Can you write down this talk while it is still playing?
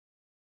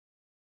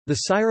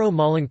The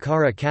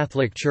Syro-Malankara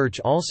Catholic Church,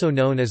 also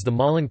known as the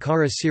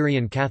Malankara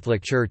Syrian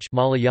Catholic Church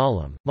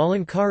Malayalam,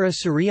 Malankara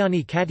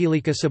Suryani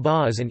Katolika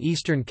Sabha, is an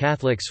Eastern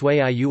Catholic Sway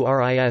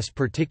Iuris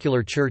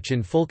particular church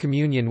in full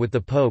communion with the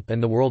Pope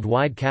and the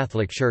worldwide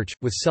Catholic Church,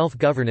 with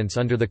self-governance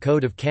under the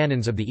Code of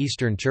Canons of the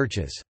Eastern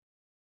Churches.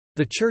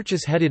 The church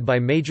is headed by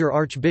Major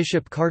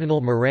Archbishop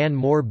Cardinal Moran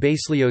More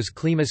Baselios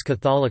Klimas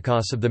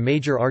Catholicos of the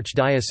Major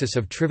Archdiocese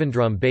of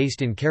Trivandrum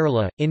based in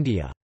Kerala,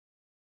 India.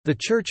 The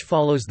church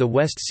follows the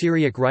West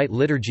Syriac Rite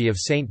Liturgy of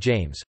St.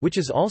 James, which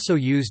is also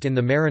used in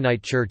the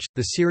Maronite Church,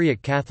 the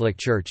Syriac Catholic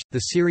Church, the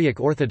Syriac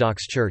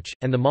Orthodox Church,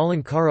 and the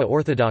Malankara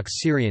Orthodox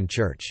Syrian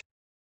Church.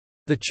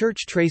 The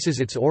church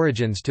traces its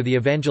origins to the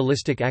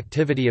evangelistic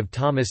activity of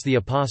Thomas the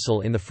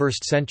Apostle in the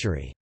 1st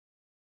century.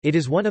 It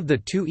is one of the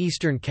two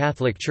Eastern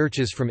Catholic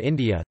churches from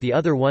India, the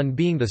other one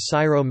being the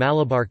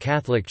Syro-Malankara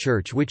Catholic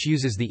Church, which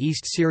uses the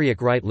East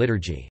Syriac Rite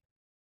Liturgy.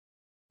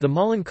 The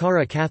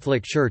Malankara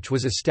Catholic Church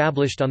was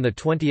established on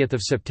 20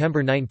 September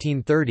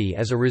 1930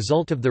 as a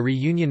result of the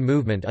reunion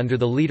movement under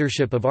the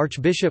leadership of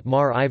Archbishop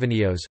Mar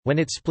Ivanios, when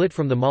it split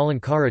from the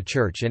Malankara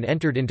Church and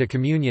entered into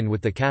communion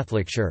with the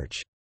Catholic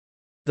Church.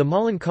 The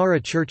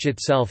Malankara Church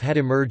itself had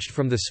emerged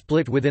from the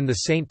split within the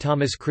St.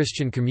 Thomas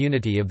Christian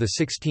community of the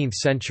 16th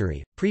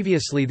century.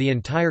 Previously, the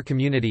entire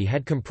community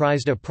had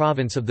comprised a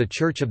province of the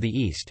Church of the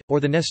East,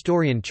 or the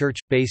Nestorian Church,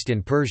 based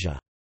in Persia.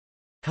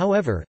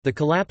 However, the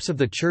collapse of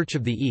the Church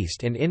of the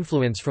East and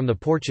influence from the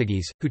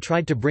Portuguese, who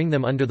tried to bring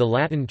them under the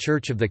Latin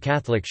Church of the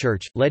Catholic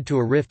Church, led to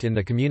a rift in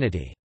the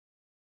community.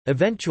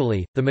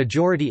 Eventually, the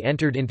majority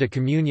entered into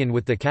communion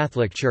with the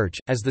Catholic Church,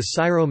 as the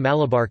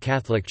Syro-Malabar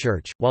Catholic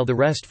Church, while the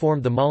rest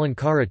formed the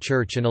Malankara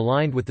Church and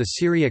aligned with the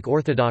Syriac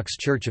Orthodox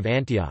Church of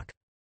Antioch.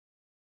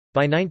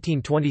 By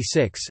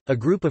 1926, a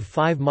group of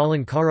 5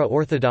 Malankara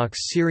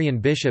Orthodox Syrian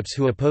bishops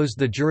who opposed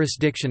the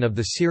jurisdiction of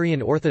the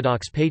Syrian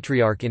Orthodox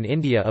Patriarch in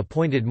India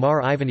appointed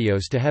Mar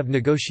Ivanios to have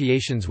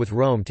negotiations with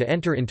Rome to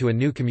enter into a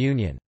new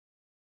communion.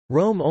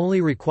 Rome only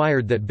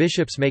required that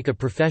bishops make a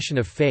profession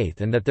of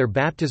faith and that their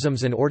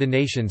baptisms and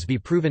ordinations be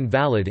proven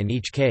valid in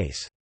each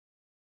case.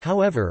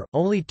 However,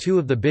 only 2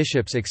 of the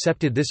bishops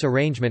accepted this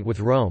arrangement with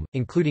Rome,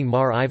 including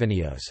Mar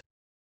Ivanios.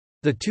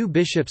 The 2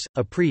 bishops,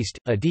 a priest,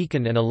 a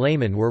deacon and a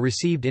layman, were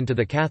received into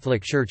the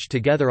Catholic Church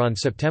together on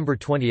September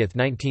 20,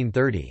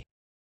 1930.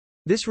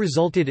 This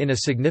resulted in a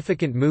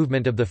significant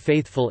movement of the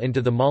faithful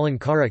into the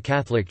Malankara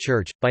Catholic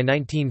Church. By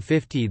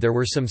 1950 there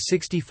were some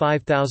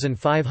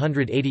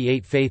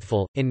 65,588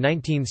 faithful, in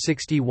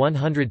 1960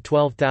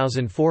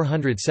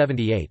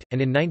 112,478,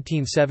 and in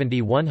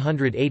 1970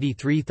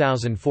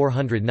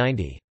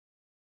 183,490.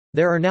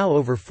 There are now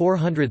over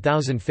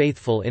 400,000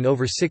 faithful in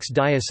over 6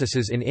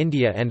 dioceses in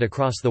India and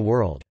across the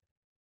world.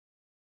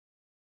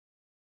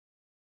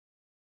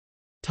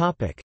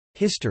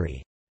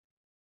 History.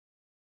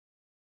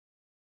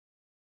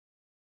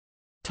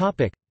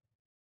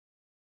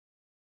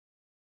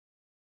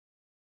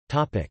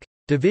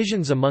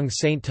 Divisions among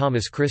St.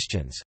 Thomas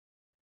Christians.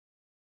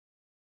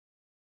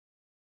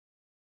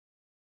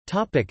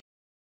 A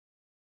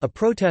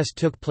protest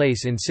took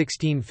place in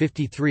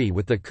 1653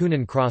 with the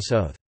Coonan Cross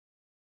Oath.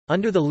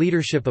 Under the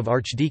leadership of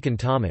Archdeacon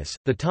Thomas,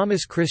 the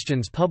Thomas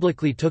Christians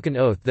publicly took an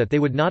oath that they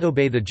would not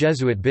obey the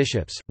Jesuit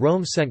bishops.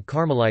 Rome sent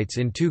Carmelites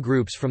in 2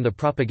 groups from the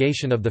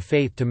propagation of the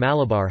faith to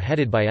Malabar,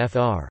 headed by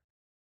Fr.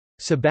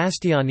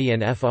 Sebastiani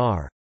and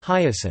Fr.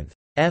 Hyacinth.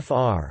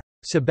 Fr.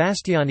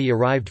 Sebastiani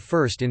arrived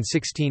first in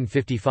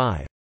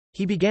 1655.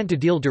 He began to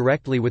deal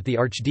directly with the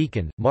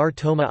archdeacon, Mar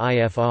Thoma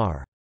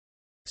Ifr.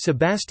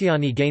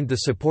 Sebastiani gained the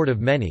support of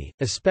many,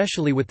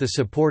 especially with the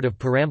support of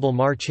Parambal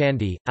Mar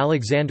Chandi,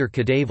 Alexander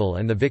Kadaval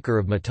and the vicar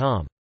of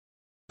Matam.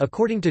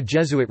 According to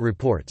Jesuit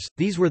reports,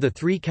 these were the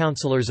 3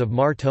 councillors of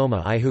Mar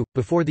Thoma I who,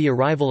 before the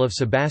arrival of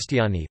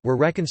Sebastiani, were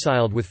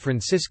reconciled with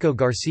Francisco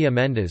Garcia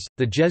Mendez,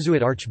 the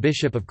Jesuit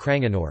Archbishop of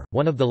Cranganore,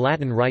 one of the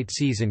Latin Rite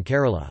sees in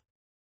Kerala.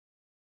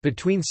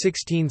 Between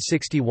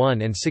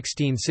 1661 and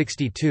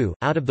 1662,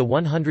 out of the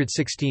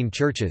 116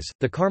 churches,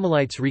 the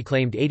Carmelites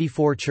reclaimed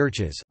 84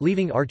 churches,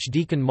 leaving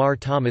Archdeacon Mar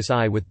Thomas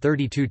I with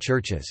 32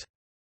 churches.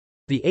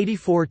 The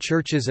 84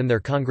 churches and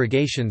their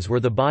congregations were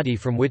the body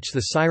from which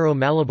the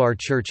Syro-Malabar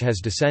Church has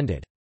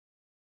descended.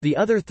 The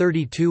other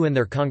 32 and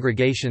their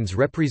congregations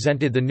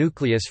represented the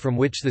nucleus from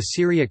which the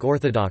Syriac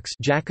Orthodox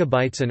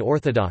Jacobites and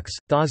Orthodox,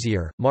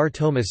 Thasier, Mar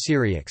Thoma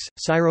Syriacs,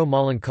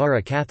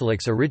 Syro-Malankara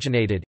Catholics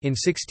originated. In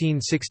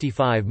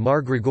 1665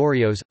 Mar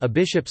Gregorios, a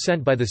bishop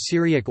sent by the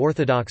Syriac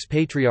Orthodox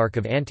Patriarch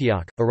of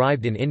Antioch,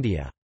 arrived in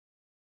India.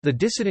 The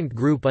dissident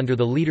group under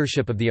the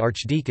leadership of the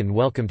archdeacon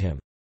welcomed him.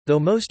 Though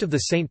most of the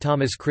St.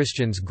 Thomas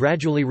Christians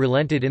gradually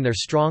relented in their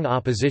strong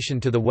opposition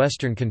to the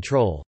Western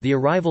control, the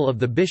arrival of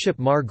the Bishop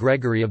Mar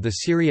Gregory of the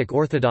Syriac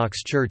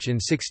Orthodox Church in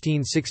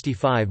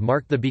 1665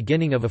 marked the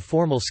beginning of a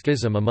formal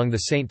schism among the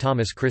St.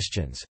 Thomas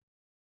Christians.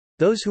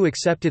 Those who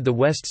accepted the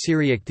West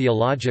Syriac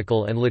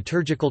theological and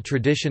liturgical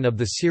tradition of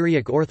the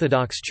Syriac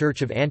Orthodox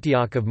Church of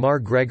Antioch of Mar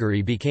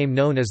Gregory became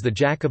known as the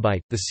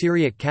Jacobite. The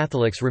Syriac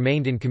Catholics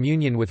remained in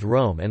communion with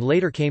Rome and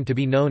later came to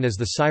be known as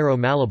the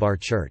Syro-Malabar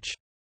Church.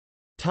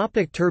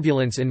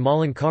 Turbulence in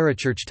Malankara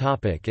Church.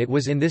 It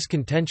was in this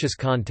contentious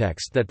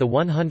context that the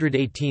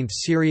 118th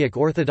Syriac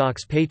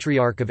Orthodox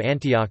Patriarch of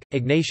Antioch,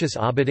 Ignatius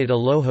Abadid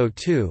Aloho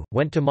II,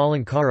 went to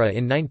Malankara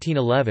in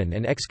 1911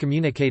 and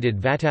excommunicated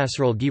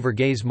Vatassaral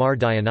Geevarghese Mar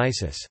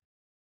Dionysius.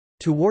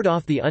 To ward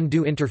off the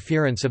undue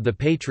interference of the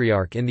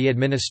Patriarch in the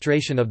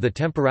administration of the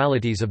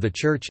temporalities of the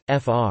Church,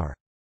 Fr.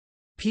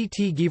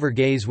 Pt.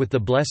 Geevarghese with the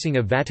blessing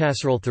of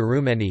Vatassaral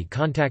Thirumeni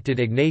contacted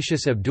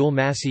Ignatius Abdul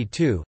Masih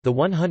II, the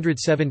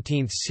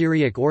 117th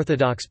Syriac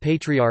Orthodox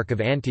Patriarch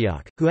of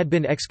Antioch, who had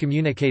been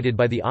excommunicated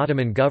by the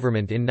Ottoman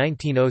government in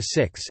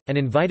 1906, and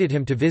invited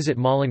him to visit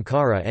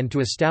Malankara and to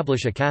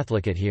establish a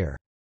Catholicate here.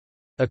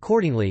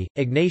 Accordingly,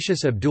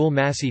 Ignatius Abdul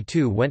Masih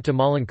II went to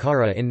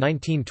Malankara in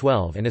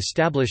 1912 and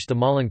established the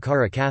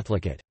Malankara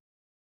Catholicate.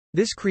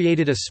 This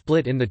created a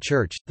split in the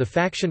church. The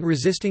faction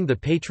resisting the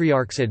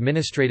Patriarch's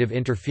administrative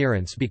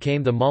interference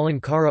became the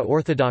Malankara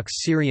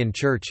Orthodox Syrian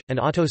Church, an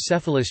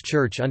autocephalous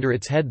church under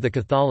its head the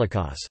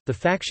Catholicos. The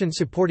faction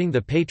supporting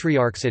the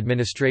Patriarch's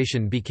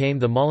administration became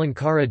the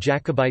Malankara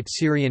Jacobite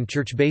Syrian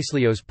Church.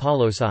 Baselios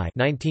Paulos I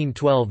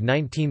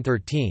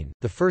 (1912–1913),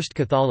 the first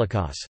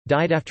Catholicos,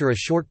 died after a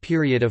short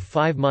period of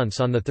 5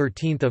 months on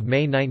 13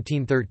 May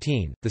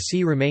 1913. The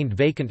see remained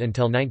vacant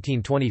until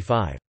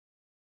 1925.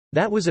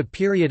 That was a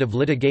period of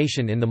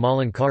litigation in the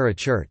Malankara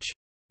Church.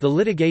 The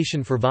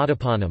litigation for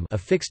Vadapanam, a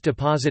fixed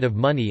deposit of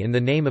money in the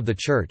name of the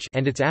church,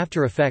 and its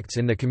after-effects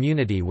in the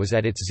community was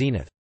at its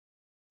zenith.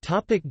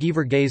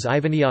 Geevarghese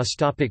Ivanios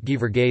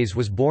Geevarghese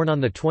was born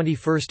on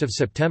 21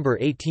 September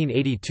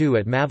 1882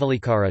 at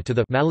Mavelikara to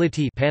the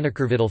Maliti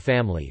Panakurvidal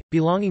family,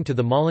 belonging to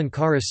the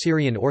Malankara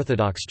Syrian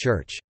Orthodox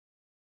Church.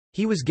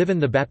 He was given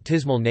the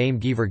baptismal name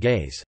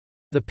Geevarghese.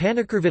 The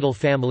Panakurvidal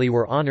family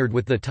were honoured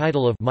with the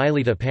title of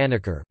Milita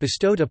Panakur,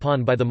 bestowed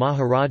upon by the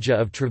Maharaja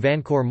of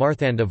Travancore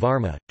Marthanda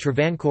Varma,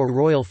 Travancore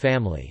royal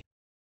family.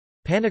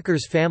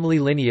 Panakur's family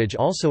lineage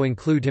also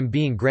include him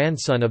being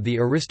grandson of the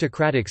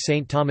aristocratic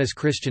St. Thomas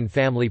Christian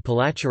family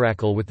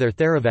Palacharakal with their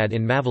Theravad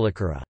in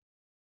Mavelikara.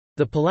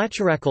 The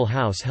Palacharakal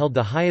house held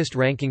the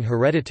highest-ranking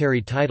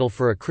hereditary title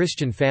for a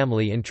Christian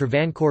family in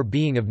Travancore,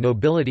 being of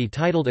nobility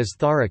titled as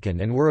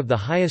Tharakan, and were of the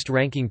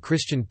highest-ranking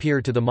Christian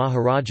peer to the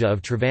Maharaja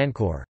of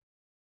Travancore.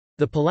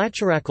 The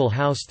Palacharakal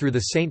house through the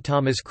St.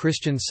 Thomas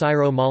Christian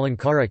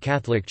Syro-Malankara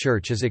Catholic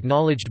Church is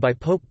acknowledged by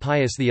Pope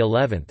Pius XI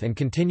and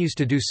continues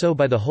to do so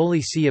by the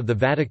Holy See of the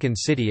Vatican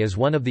City as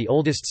one of the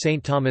oldest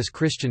St. Thomas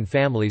Christian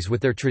families, with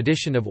their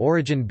tradition of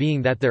origin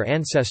being that their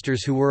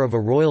ancestors who were of a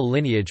royal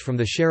lineage from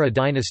the Shera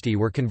dynasty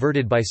were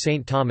converted by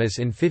St. Thomas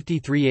in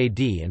 53 AD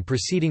and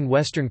preceding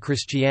Western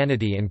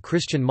Christianity and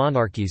Christian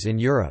monarchies in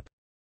Europe.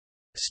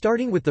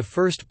 Starting with the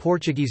first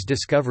Portuguese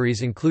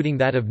discoveries, including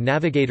that of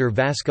navigator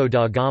Vasco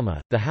da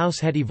Gama, the house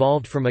had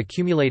evolved from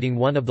accumulating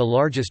one of the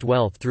largest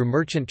wealth through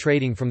merchant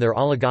trading from their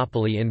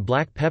oligopoly in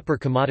black pepper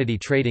commodity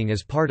trading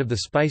as part of the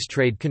spice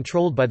trade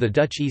controlled by the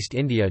Dutch East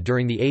India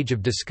during the Age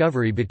of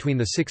Discovery between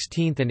the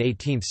 16th and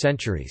 18th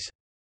centuries.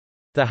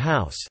 The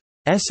house's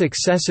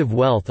excessive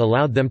wealth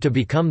allowed them to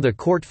become the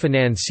court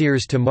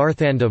financiers to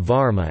Marthanda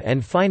Varma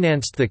and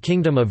financed the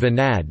Kingdom of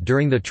Venad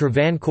during the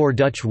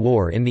Travancore-Dutch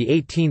War in the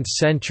 18th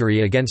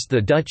century against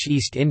the Dutch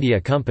East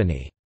India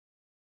Company.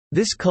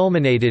 This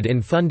culminated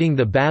in funding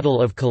the Battle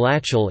of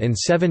Kalachal in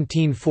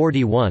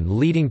 1741,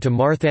 leading to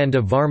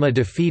Marthanda Varma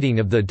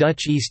defeating of the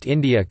Dutch East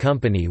India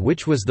Company,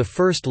 which was the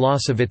first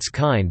loss of its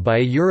kind by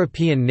a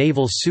European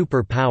naval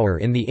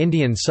superpower in the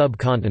Indian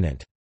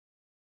subcontinent.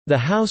 The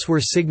house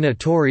were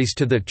signatories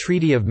to the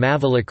Treaty of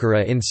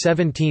Mavelikara in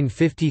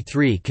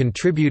 1753,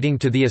 contributing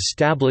to the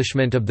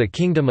establishment of the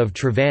Kingdom of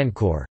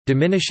Travancore,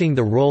 diminishing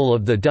the role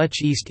of the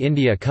Dutch East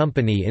India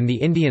Company in the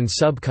Indian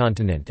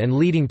subcontinent and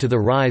leading to the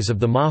rise of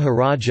the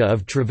Maharaja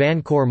of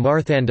Travancore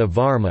Marthanda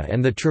Varma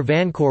and the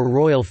Travancore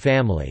royal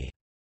family.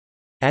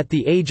 At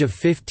the age of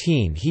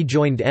 15 he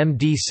joined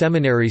MD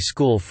Seminary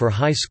School for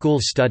high school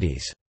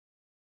studies.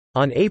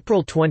 On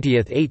April 20,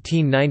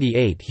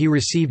 1898 he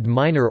received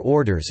minor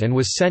orders and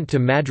was sent to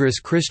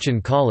Madras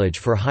Christian College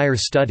for higher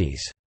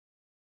studies.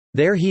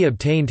 There he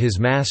obtained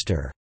his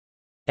master's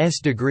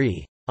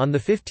degree. On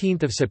 15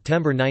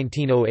 September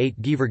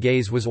 1908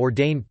 Geevarghese was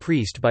ordained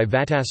priest by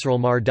Vatassaral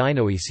Mar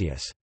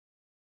Dionysius.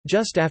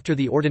 Just after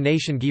the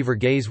ordination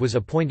Geevarghese was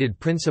appointed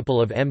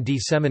principal of MD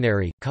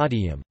Seminary,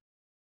 Kottayam.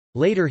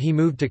 Later he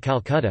moved to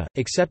Calcutta,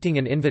 accepting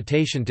an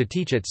invitation to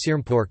teach at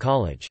Sirmpur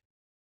College.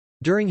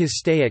 During his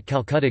stay at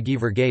Calcutta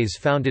Geevarghese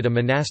founded a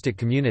monastic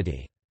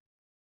community.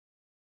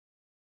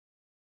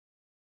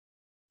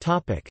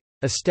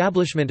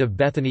 Establishment of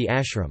Bethany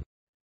Ashram.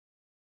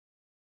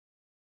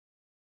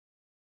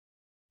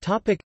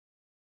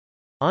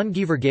 On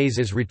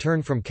Geevarghese's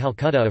return from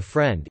Calcutta, a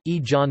friend, E.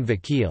 John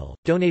Vakil,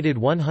 donated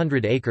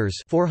 100 acres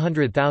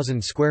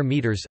 (400,000 square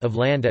meters) of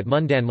land at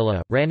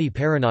Mundanmala, Rani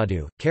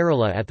Paranadu,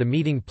 Kerala at the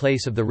meeting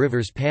place of the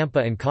rivers Pampa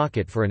and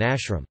Kokot for an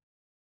ashram.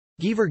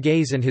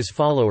 Geevarghese and his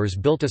followers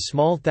built a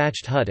small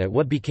thatched hut at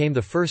what became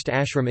the first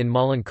ashram in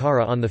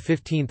Malankara on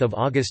 15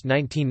 August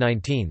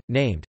 1919,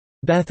 named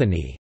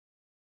Bethany.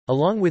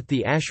 Along with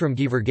the ashram,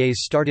 Geevarghese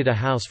started a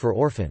house for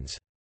orphans.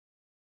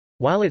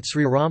 While at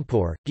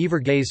Srirampur,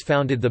 Geevarghese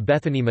founded the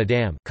Bethany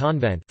Madam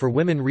convent for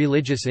women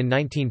religious in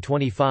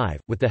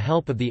 1925, with the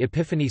help of the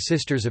Epiphany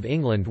Sisters of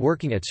England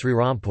working at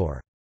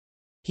Srirampur.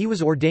 He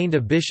was ordained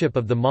a bishop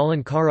of the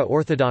Malankara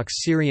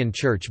Orthodox Syrian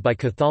Church by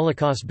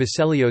Catholicos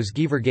Baselios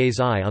Geevarghese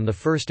I on 1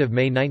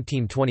 May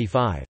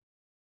 1925.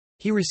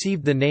 He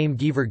received the name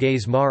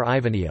Geevarghese Mar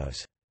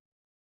Ivanios.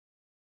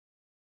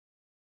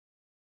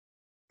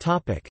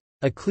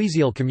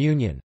 Ecclesial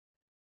communion.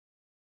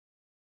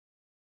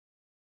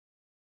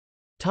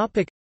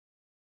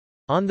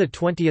 On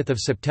 20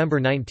 September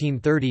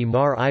 1930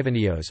 Mar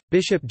Ivanios,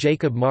 Bishop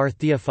Jacob Mar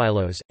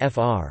Theophilos,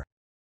 Fr.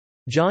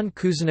 John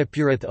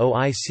Kuzanapurath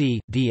OIC,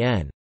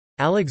 D.N.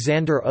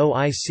 Alexander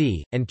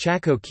OIC, and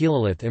Chako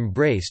Keelalith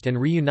embraced and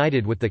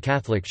reunited with the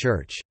Catholic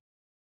Church.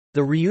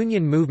 The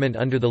reunion movement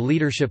under the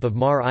leadership of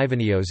Mar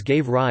Ivanios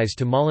gave rise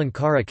to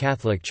Malankara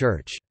Catholic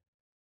Church.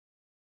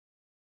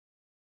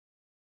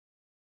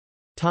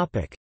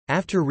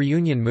 After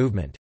reunion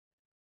movement.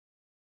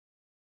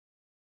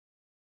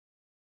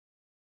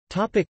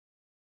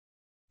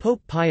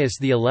 Pope Pius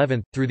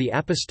XI, through the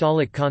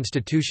Apostolic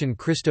Constitution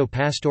Christo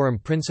Pastorum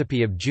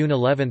Principi of June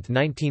 11,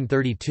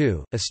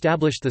 1932,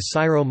 established the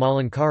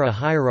Syro-Malankara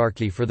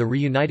hierarchy for the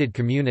reunited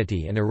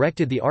community and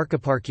erected the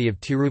Archeparchy of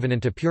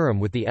Tiruvananthapuram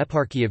with the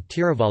Eparchy of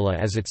Tiruvalla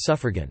as its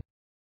suffragan.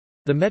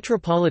 The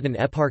Metropolitan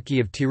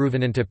Eparchy of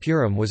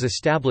Tiruvananthapuram was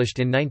established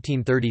in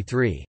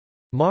 1933.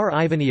 Mar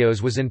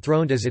Ivanios was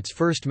enthroned as its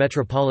first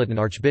metropolitan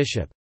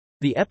archbishop.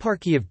 The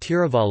Eparchy of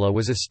Tiruvalla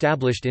was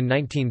established in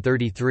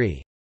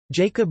 1933.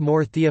 Jacob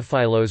Mar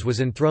Theophilos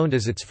was enthroned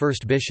as its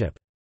first bishop.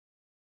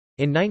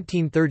 In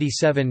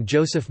 1937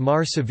 Joseph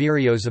Mar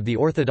Severios of the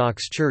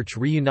Orthodox Church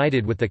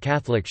reunited with the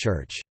Catholic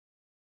Church.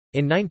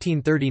 In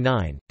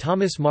 1939,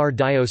 Thomas Mar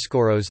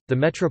Dioscoros, the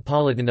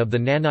Metropolitan of the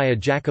Knanaya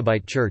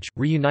Jacobite Church,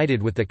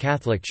 reunited with the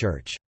Catholic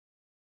Church.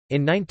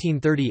 In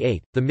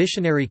 1938, the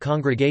Missionary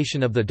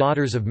Congregation of the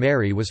Daughters of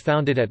Mary was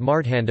founded at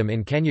Marthandam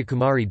in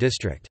Kanyakumari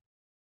district.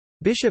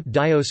 Bishop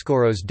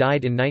Dioscoros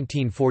died in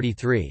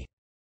 1943.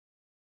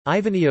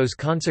 Ivanios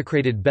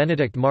consecrated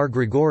Benedict Mar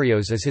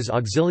Gregorios as his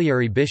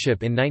auxiliary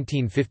bishop in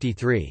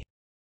 1953.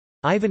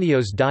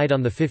 Ivanios died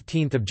on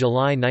 15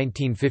 July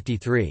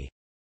 1953.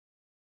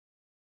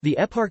 The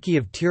Eparchy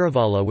of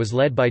Tiruvalla was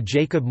led by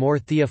Jacob Mar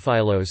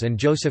Theophilos and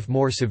Joseph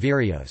Mar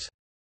Severios.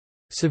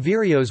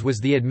 Severios was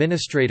the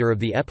administrator of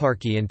the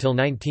eparchy until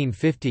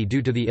 1950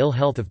 due to the ill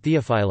health of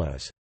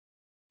Theophilos.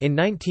 In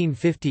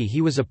 1950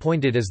 he was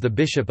appointed as the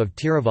Bishop of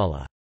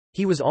Tiruvalla.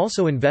 He was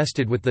also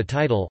invested with the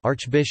title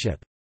Archbishop.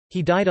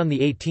 He died on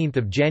 18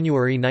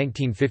 January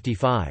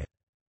 1955.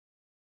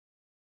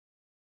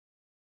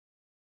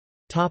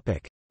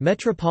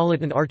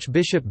 Metropolitan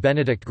Archbishop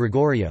Benedict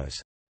Gregorios.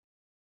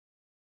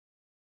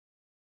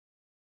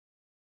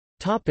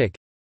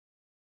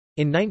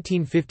 In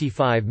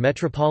 1955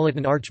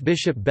 Metropolitan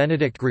Archbishop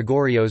Benedict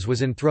Gregorios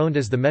was enthroned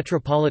as the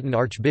Metropolitan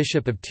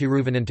Archbishop of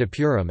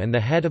Tiruvananthapuram and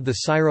the head of the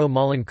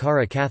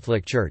Syro-Malankara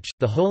Catholic Church.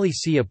 The Holy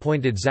See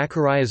appointed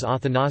Zacharias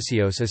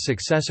Athanasios as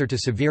successor to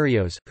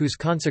Severios, whose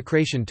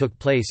consecration took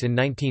place in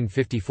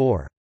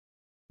 1954.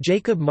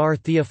 Jacob Mar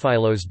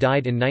Theophilos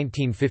died in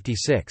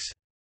 1956.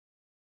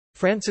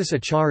 Francis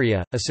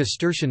Acharya, a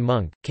Cistercian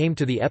monk, came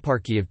to the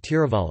Eparchy of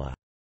Tiruvalla.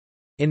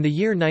 In the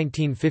year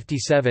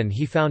 1957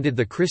 he founded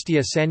the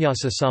Christiya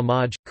Sannyasa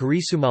Samaj,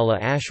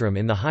 Karisumala Ashram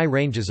in the high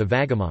ranges of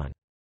Vagamon.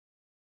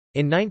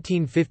 In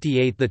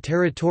 1958 the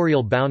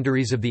territorial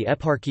boundaries of the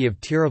Eparchy of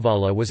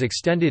Tiruvalla was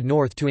extended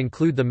north to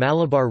include the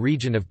Malabar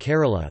region of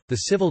Kerala,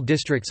 the civil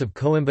districts of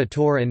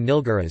Coimbatore and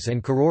Nilgiris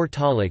and Karur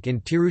Taluk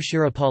in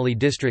Tiruchirappalli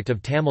district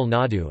of Tamil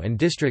Nadu and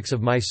districts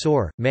of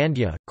Mysore,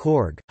 Mandya,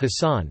 Coorg,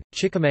 Hassan,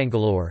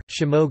 Chikmagalore,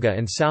 Shimoga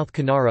and South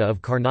Kannara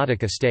of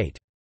Karnataka state.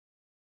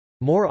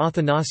 Mar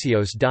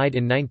Athanasios died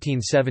in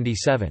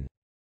 1977.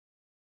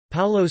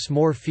 Paulos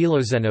Mar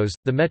Philoxenos,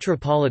 the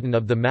Metropolitan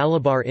of the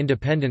Malabar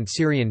Independent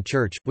Syrian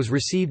Church, was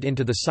received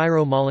into the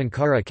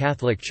Syro-Malankara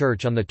Catholic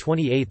Church on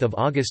 28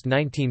 August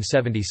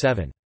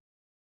 1977.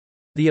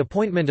 The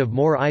appointment of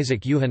Mar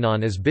Isaac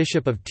Yuhanan as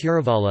Bishop of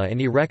Tiruvalla and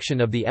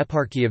erection of the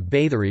Eparchy of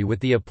Bathari with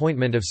the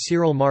appointment of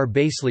Cyril Mar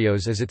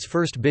Baselios as its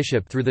first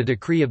bishop through the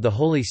decree of the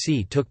Holy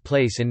See took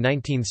place in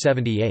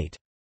 1978.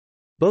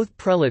 Both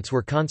prelates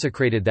were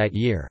consecrated that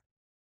year.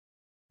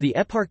 The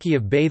Eparchy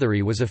of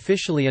Bathari was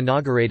officially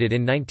inaugurated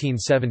in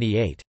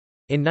 1978.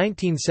 In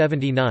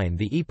 1979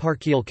 the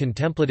Eparchial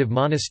Contemplative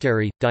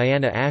Monastery,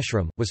 Dhyana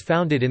Ashram, was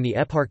founded in the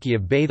Eparchy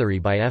of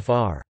Bathari by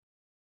Fr.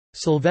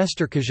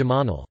 Sylvester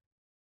Kajamanal.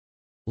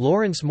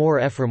 Lawrence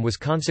Moore Ephraim was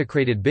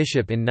consecrated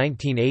bishop in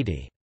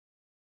 1980.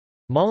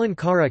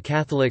 Malankara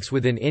Catholics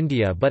within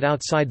India but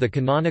outside the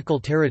canonical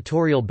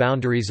territorial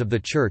boundaries of the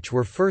Church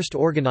were first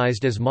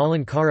organised as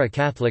Malankara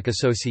Catholic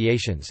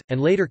associations, and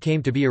later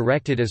came to be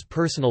erected as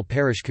personal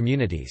parish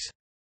communities.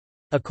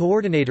 A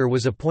coordinator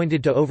was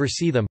appointed to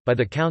oversee them, by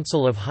the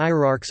Council of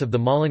Hierarchs of the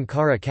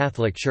Malankara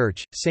Catholic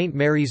Church. St.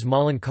 Mary's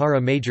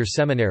Malankara Major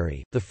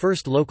Seminary, the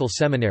first local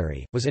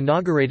seminary, was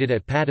inaugurated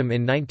at Padam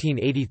in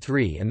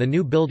 1983 and the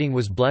new building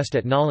was blessed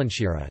at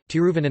Nalanchira.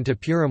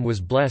 Tiruvananthapuram was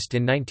blessed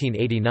in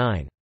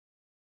 1989.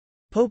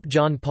 Pope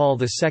John Paul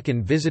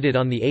II visited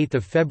on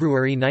 8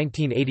 February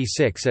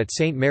 1986 at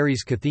St.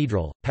 Mary's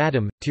Cathedral,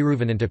 Padam,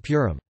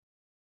 Tiruvananthapuram.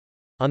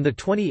 On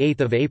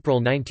 28 April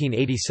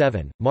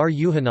 1987, Mar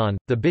Yuhanan,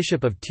 the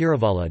Bishop of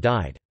Tiruvalla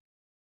died.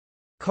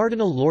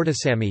 Cardinal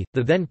Lordasamy,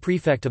 the then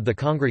prefect of the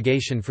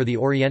Congregation for the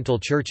Oriental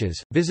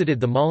Churches, visited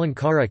the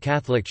Malankara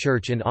Catholic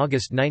Church in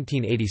August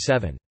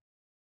 1987.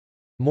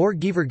 More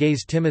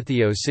Geevarghese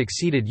Timotheos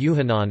succeeded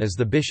Yuhanan as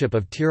the Bishop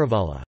of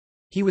Tiruvalla.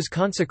 He was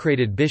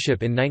consecrated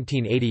bishop in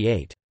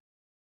 1988.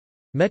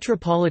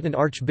 Metropolitan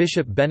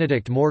Archbishop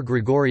Benedict More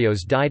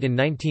Gregorios died in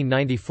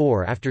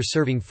 1994 after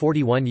serving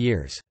 41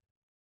 years.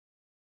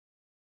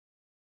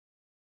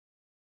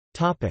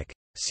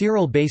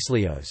 Cyril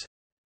Baselios.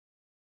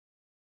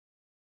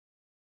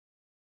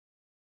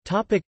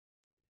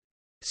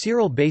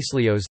 Cyril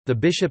Baselios, the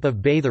Bishop of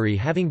Bathery,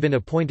 having been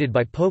appointed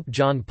by Pope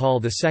John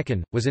Paul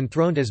II, was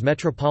enthroned as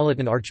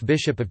Metropolitan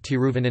Archbishop of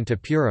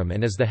Tiruvananthapuram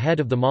and as the head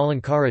of the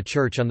Malankara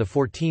Church on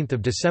 14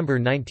 December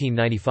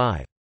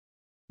 1995.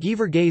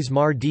 Geevarghese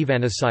Mar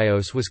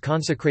Divanasios was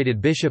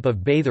consecrated Bishop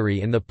of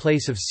Bathery in the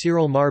place of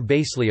Cyril Mar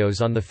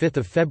Baselios on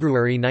 5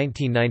 February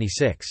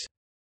 1996.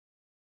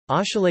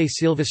 Achille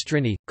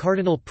Silvestrini,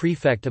 Cardinal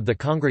Prefect of the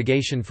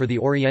Congregation for the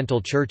Oriental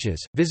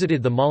Churches,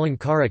 visited the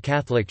Malankara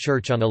Catholic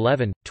Church on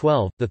 11,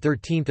 12,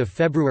 13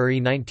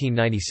 February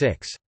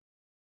 1996.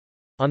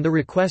 On the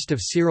request of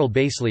Cyril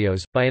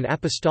Baselios, by an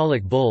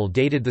apostolic bull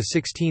dated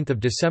 16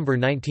 December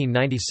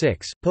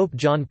 1996, Pope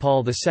John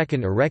Paul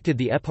II erected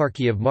the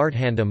Eparchy of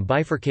Marthandam,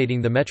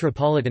 bifurcating the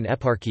Metropolitan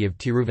Eparchy of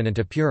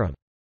Tiruvananthapuram.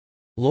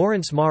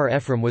 Lawrence Mar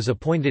Ephraim was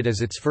appointed as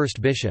its first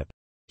bishop.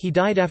 He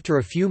died after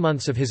a few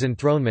months of his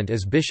enthronement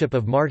as Bishop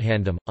of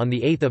Marthandam, on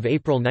 8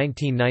 April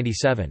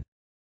 1997.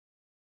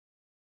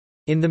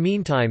 In the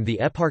meantime, the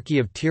Eparchy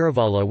of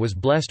Tiruvalla was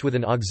blessed with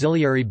an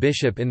auxiliary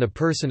bishop in the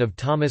person of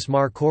Thomas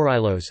Mar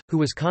Korylos, who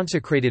was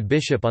consecrated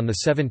bishop on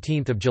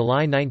 17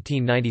 July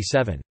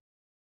 1997.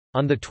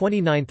 On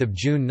 29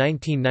 June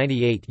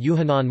 1998,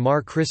 Yuhanan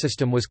Mar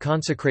Chrysostom was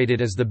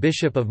consecrated as the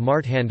Bishop of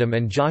Marthandam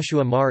and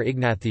Joshua Mar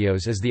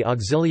Ignathios as the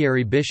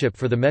auxiliary bishop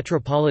for the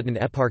Metropolitan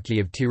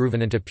Eparchy of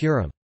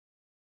Tiruvananthapuram.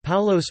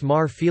 Paulos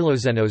Mar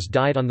Philoxenos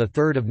died on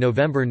 3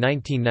 November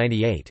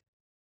 1998.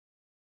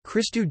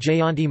 Christu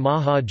Jayanti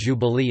Maha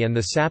Jubilee and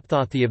the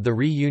Sapthathi of the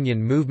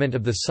Reunion movement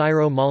of the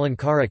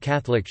Syro-Malankara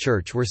Catholic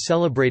Church were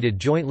celebrated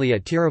jointly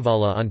at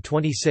Tiruvalla on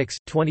 26,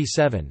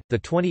 27,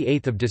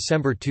 28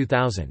 December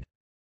 2000.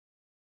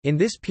 In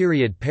this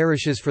period,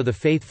 parishes for the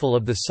faithful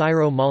of the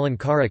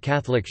Syro-Malankara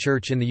Catholic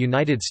Church in the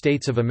United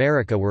States of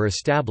America were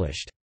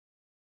established.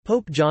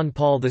 Pope John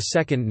Paul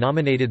II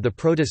nominated the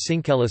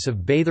Proto-Syncelis of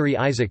Bathery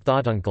Isaac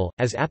Thotunkel,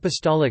 as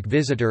apostolic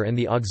visitor and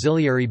the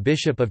auxiliary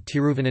bishop of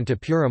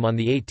Tiruvananthapuram on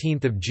 18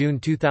 June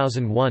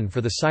 2001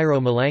 for the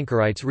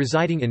Syro-Malankarites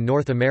residing in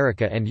North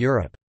America and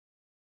Europe.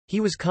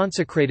 He was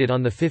consecrated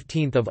on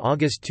 15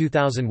 August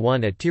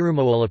 2001 at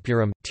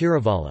Tirumawalapuram,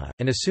 Tiruvalla,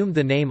 and assumed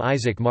the name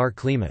Isaac Mar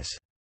Clemus.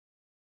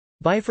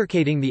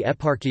 Bifurcating the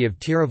Eparchy of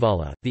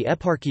Tiruvalla, the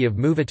Eparchy of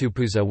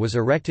Muvattupuzha was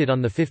erected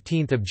on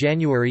 15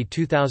 January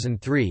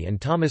 2003 and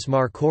Thomas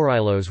Mar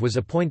Korylos was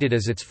appointed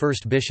as its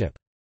first bishop.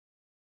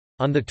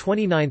 On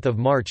 29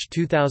 March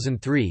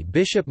 2003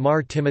 Bishop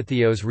Mar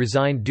Timotheos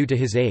resigned due to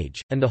his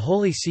age, and the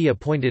Holy See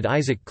appointed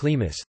Isaac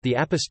Clemus, the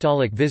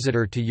apostolic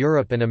visitor to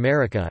Europe and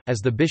America,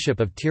 as the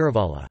Bishop of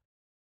Tiruvalla.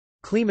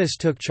 Clemus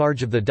took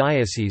charge of the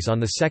diocese on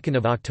 2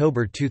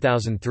 October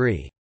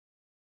 2003.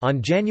 On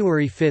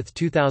January 5,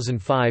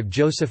 2005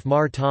 Joseph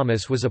Mar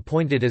Thomas was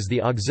appointed as the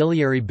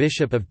auxiliary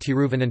bishop of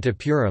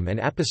Tiruvananthapuram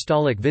and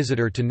apostolic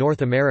visitor to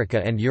North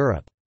America and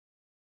Europe.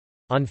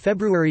 On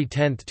February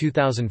 10,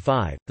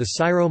 2005, the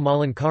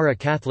Syro-Malankara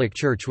Catholic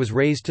Church was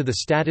raised to the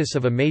status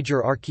of a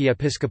major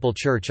archiepiscopal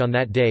church on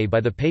that day by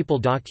the papal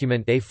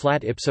document A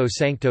Flat Ipso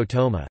Sancto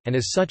Toma, and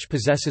as such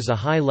possesses a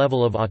high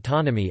level of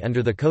autonomy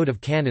under the Code of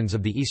Canons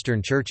of the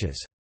Eastern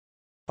Churches.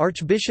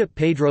 Archbishop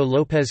Pedro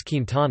López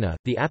Quintana,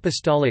 the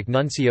Apostolic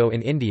Nuncio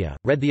in India,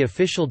 read the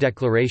official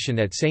declaration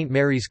at St.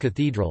 Mary's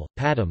Cathedral,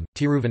 Padam,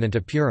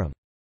 Tiruvananthapuram.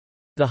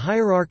 The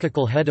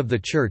hierarchical head of the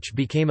Church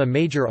became a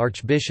major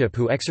archbishop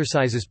who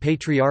exercises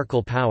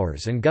patriarchal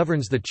powers and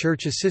governs the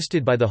Church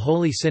assisted by the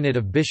Holy Synod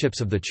of Bishops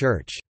of the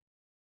Church.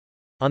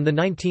 On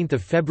 19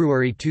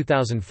 February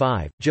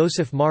 2005,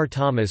 Joseph Mar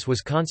Thomas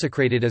was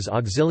consecrated as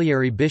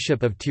auxiliary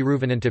bishop of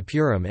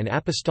Tiruvananthapuram and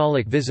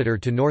apostolic visitor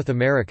to North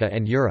America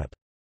and Europe.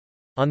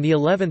 On the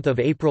 11th of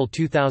April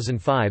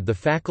 2005 the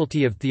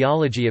Faculty of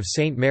Theology of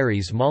St.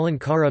 Mary's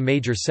Malankara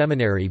Major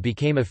Seminary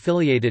became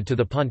affiliated to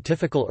the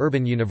Pontifical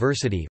Urban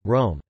University,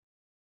 Rome.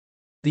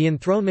 The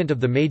enthronement of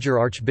the major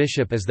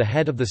archbishop as the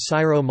head of the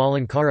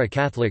Syro-Malankara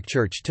Catholic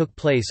Church took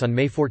place on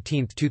May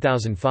 14,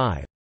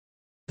 2005.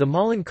 The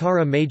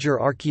Malankara Major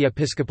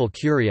Archiepiscopal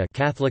Curia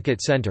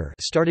Catholicate Center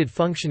started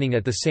functioning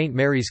at the St.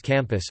 Mary's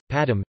campus,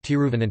 Padum,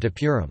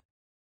 Tiruvananthapuram.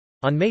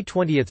 On May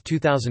 20,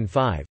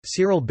 2005,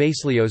 Cyril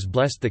Baselios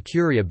blessed the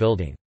Curia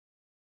building.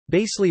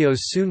 Baselios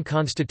soon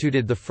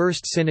constituted the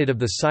First Synod of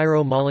the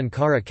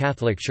Syro-Malankara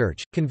Catholic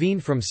Church,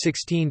 convened from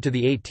 16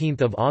 to 18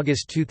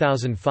 August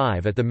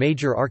 2005 at the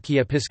Major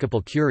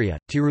Archiepiscopal Curia,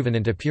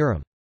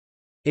 Tiruvananthapuram.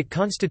 It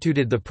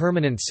constituted the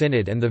permanent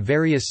synod and the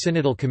various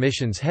synodal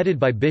commissions headed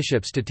by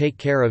bishops to take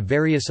care of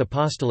various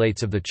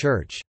apostolates of the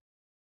Church.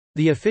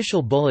 The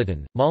official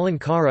bulletin,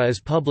 Malankara, is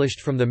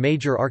published from the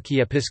Major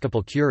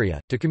Archiepiscopal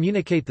Curia, to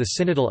communicate the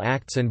synodal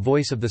acts and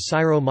voice of the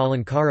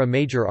Syro-Malankara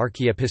Major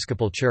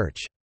Archiepiscopal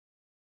Church.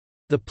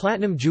 The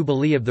Platinum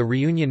Jubilee of the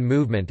Reunion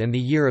Movement and the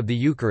Year of the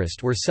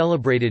Eucharist were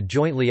celebrated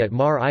jointly at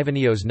Mar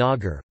Ivanios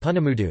Nagar,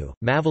 Punamudu,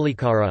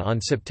 Mavalikara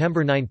on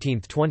September 19,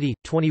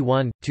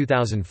 2021,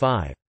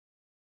 2005.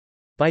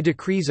 By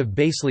decrees of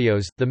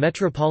Baselios, the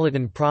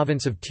Metropolitan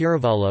Province of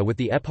Tiruvalla with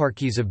the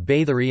eparchies of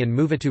Bathari and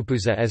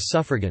Muvattupuzha as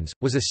suffragans,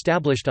 was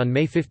established on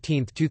May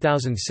 15,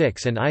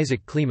 2006 and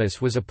Isaac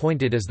Klimas was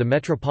appointed as the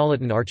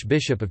Metropolitan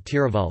Archbishop of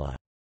Tiruvalla.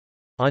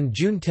 On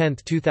June 10,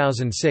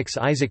 2006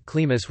 Isaac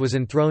Klimas was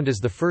enthroned as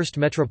the first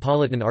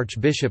Metropolitan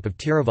Archbishop of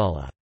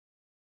Tiruvalla.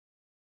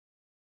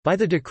 By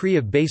the decree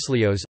of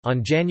Baselios,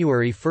 on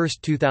January 1,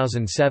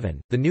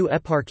 2007, the new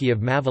eparchy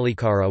of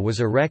Mavalikara was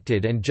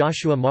erected and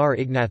Joshua Mar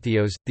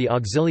Ignathios, the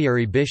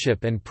auxiliary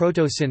bishop and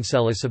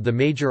proto-syncelis of the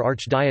major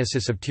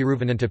archdiocese of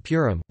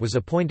Tiruvananthapuram, was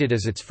appointed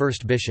as its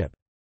first bishop.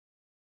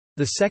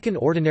 The Second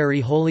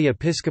Ordinary Holy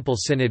Episcopal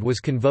Synod was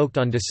convoked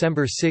on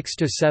December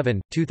 6–7,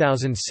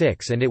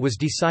 2006 and it was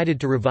decided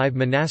to revive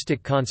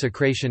monastic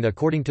consecration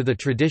according to the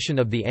tradition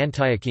of the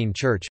Antiochene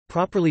Church,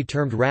 properly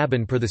termed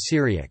Rabban per the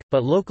Syriac,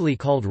 but locally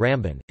called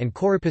Ramban, and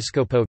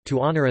Chorepiscopo,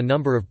 to honor a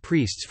number of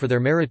priests for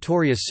their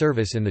meritorious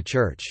service in the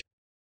Church.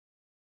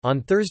 On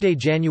Thursday,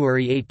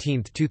 January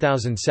 18,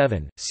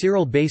 2007,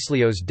 Cyril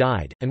Baselios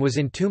died, and was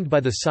entombed by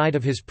the side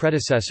of his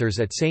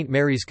predecessors at St.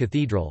 Mary's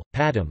Cathedral,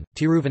 Padum,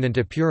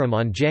 Tiruvananthapuram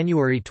on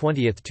January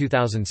 20,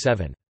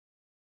 2007.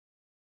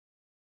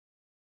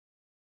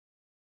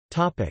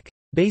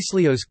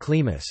 Baselios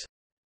Klimas.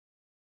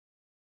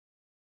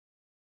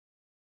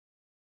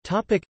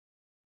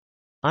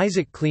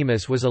 Isaac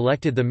Klimas was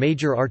elected the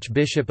major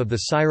archbishop of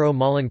the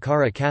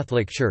Syro-Malankara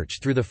Catholic Church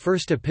through the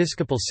First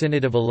Episcopal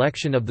Synod of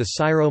Election of the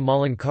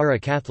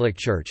Syro-Malankara Catholic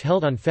Church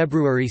held on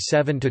February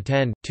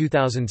 7–10,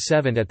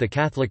 2007 at the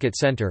Catholicate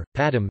Center,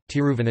 Padum,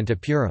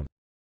 Tiruvananthapuram.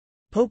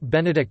 Pope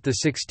Benedict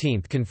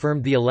XVI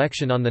confirmed the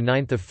election on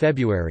 9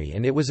 February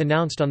and it was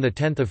announced on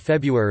 10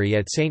 February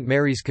at St.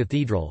 Mary's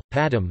Cathedral,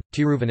 Padum,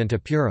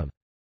 Tiruvananthapuram.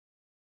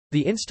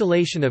 The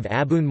installation of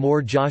Abun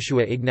More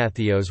Joshua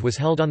Ignathios was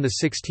held on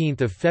 16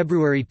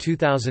 February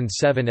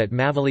 2007 at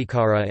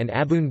Mavalikara and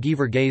Abun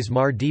Givergays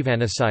Mar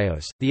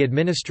Divanasios, the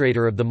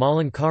administrator of the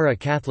Malankara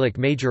Catholic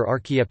Major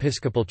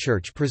Archiepiscopal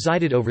Church,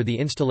 presided over the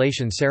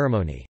installation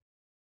ceremony.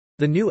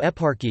 The new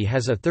eparchy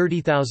has a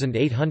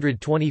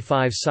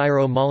 30,825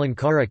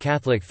 Syro-Malankara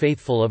Catholic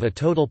faithful of a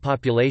total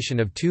population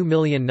of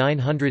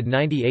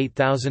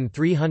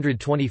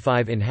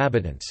 2,998,325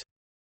 inhabitants.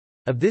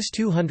 Of this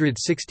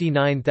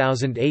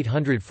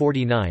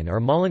 269,849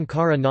 are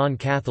Malankara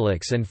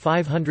non-Catholics and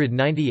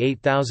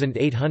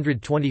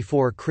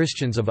 598,824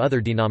 Christians of other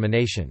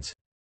denominations.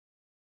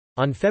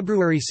 On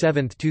February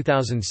 7,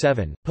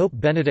 2007, Pope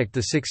Benedict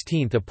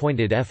XVI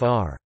appointed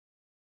Fr.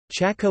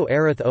 Chaco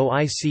Arath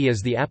OIC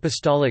as the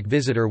apostolic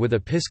visitor with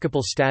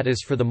episcopal status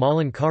for the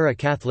Malankara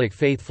Catholic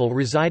faithful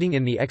residing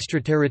in the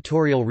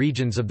extraterritorial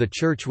regions of the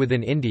Church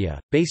within India.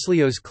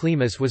 Baselios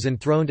Klimas was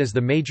enthroned as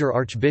the major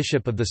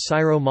archbishop of the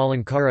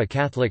Syro-Malankara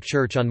Catholic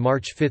Church on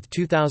March 5,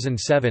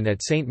 2007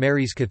 at St.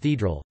 Mary's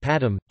Cathedral,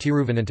 Padum,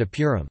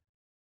 Tiruvananthapuram.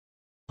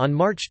 On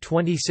March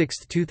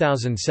 26,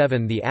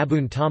 2007 the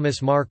Abun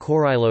Thomas Mar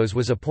Korylos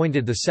was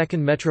appointed the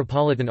second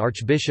Metropolitan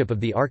Archbishop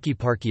of the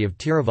Archieparchy of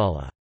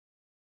Tiruvalla.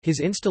 His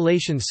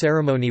installation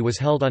ceremony was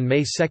held on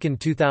May 2,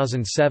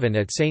 2007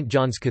 at St.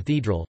 John's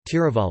Cathedral,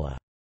 Tiruvalla.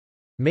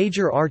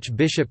 Major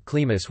Archbishop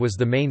Klimas was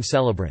the main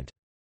celebrant.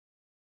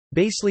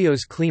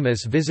 Baselios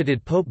Klimas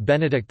visited Pope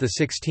Benedict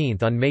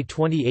XVI on May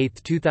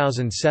 28,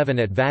 2007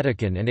 at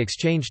Vatican and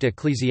exchanged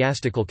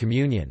ecclesiastical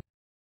communion.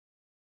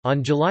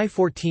 On July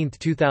 14,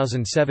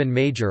 2007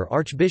 Major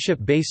Archbishop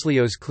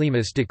Baselios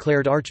Klimas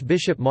declared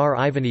Archbishop Mar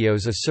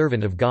Ivanios a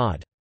servant of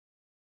God.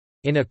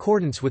 In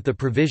accordance with the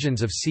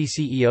provisions of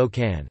CCEO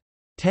Can.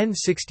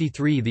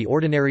 1063 the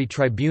Ordinary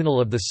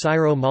Tribunal of the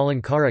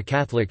Syro-Malankara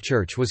Catholic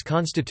Church was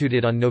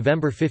constituted on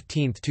November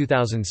 15,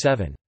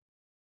 2007.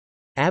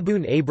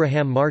 Abun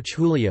Abraham March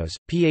Julios,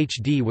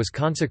 Ph.D. was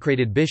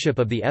consecrated Bishop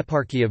of the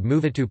Eparchy of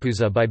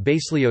Muvattupuzha by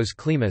Baselios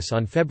Klimas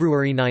on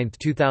February 9,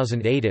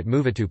 2008 at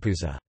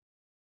Muvattupuzha.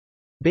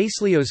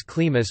 Baselios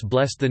Klimas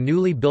blessed the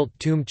newly built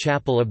tomb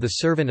chapel of the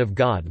Servant of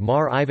God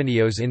Mar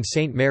Ivanios in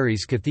St.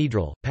 Mary's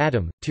Cathedral,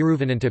 Padum,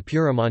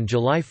 Tiruvananthapuram on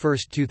July 1,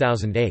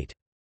 2008.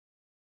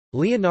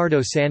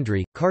 Leonardo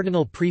Sandri,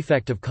 Cardinal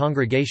Prefect of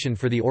Congregation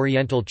for the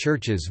Oriental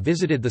Churches,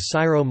 visited the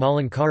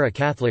Syro-Malankara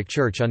Catholic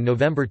Church on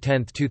November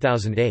 10,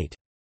 2008.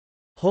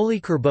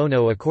 Holy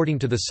Curbono according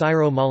to the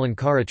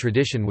Syro-Malankara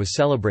tradition was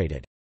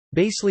celebrated.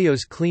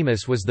 Basilios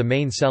Klimas was the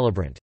main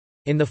celebrant.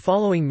 In the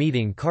following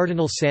meeting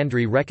Cardinal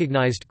Sandri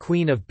recognized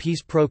Queen of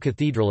Peace Pro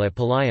Cathedral at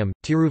Palayam,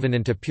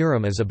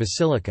 Tiruvananthapuram as a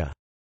basilica.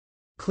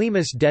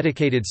 Klimas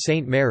dedicated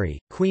Saint Mary,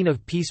 Queen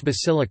of Peace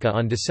Basilica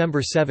on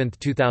December 7,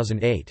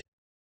 2008.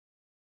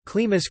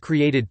 Klimas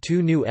created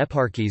two new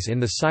eparchies in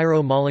the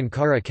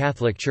Syro-Malankara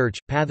Catholic Church,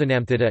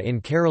 Pathanamthitta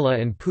in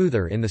Kerala and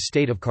Puthur in the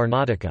state of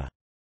Karnataka.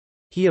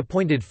 He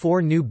appointed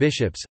 4 new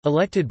bishops,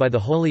 elected by the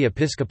Holy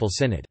Episcopal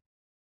Synod.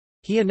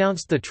 He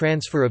announced the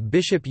transfer of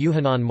Bishop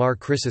Yuhanan Mar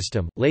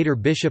Chrysostom, later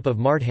Bishop of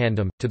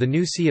Marthandam, to the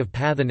new see of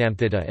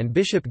Pathanamthitta and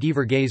Bishop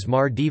Givargaze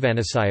Mar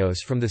Divanasios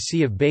from the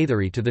see of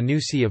Bathari to the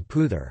new see of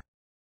Puthur.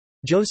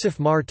 Joseph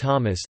Mar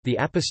Thomas, the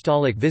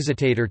apostolic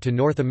visitator to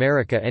North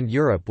America and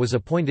Europe, was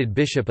appointed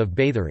Bishop of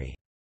Bathari.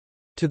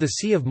 To the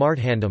see of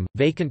Marthandam,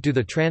 vacant due to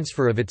the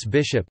transfer of its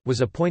bishop,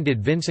 was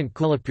appointed Vincent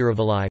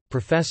Kulapuravalai,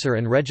 professor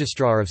and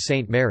registrar of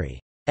St. Mary's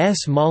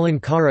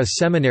Malankara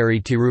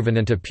Seminary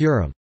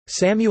Tiruvananthapuram.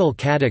 Samuel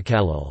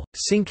Kadakalal,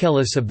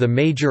 Sinkelis of the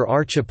Major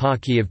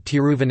Archeparchy of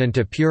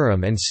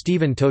Tiruvananthapuram and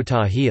Stephen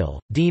Totahil,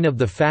 Dean of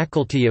the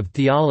Faculty of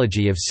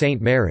Theology of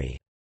St. Mary's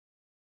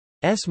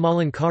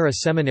Malankara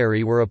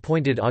Seminary, were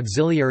appointed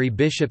auxiliary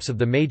bishops of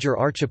the Major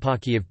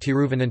Archeparchy of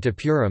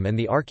Tiruvananthapuram and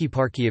the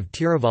Archeparchy of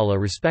Tiruvalla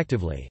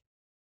respectively.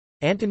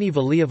 Antony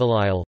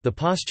Valiavalile, the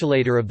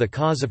postulator of the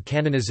cause of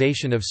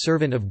canonization of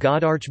Servant of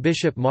God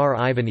Archbishop Mar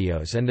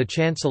Ivanios and the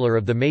Chancellor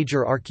of the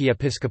Major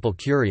Archiepiscopal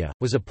Curia,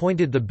 was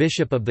appointed the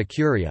Bishop of the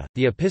Curia.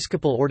 The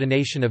episcopal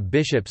ordination of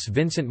bishops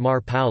Vincent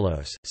Mar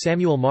Paulos,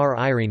 Samuel Mar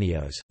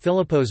Ireneos,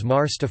 Philippos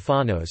Mar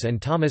Stephanos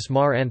and Thomas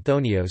Mar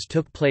Anthonios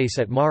took place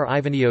at Mar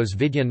Ivanios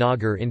Vidya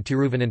Nagar in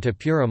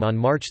Tiruvananthapuram on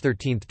March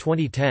 13,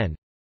 2010.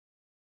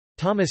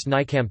 Thomas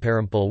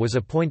Nicamparampal was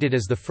appointed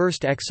as the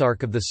first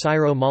exarch of the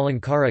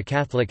Syro-Malankara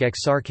Catholic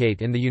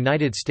Exarchate in the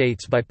United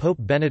States by Pope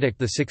Benedict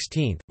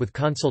XVI, with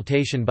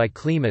consultation by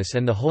Klimas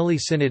and the Holy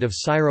Synod of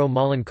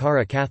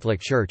Syro-Malankara Catholic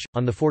Church,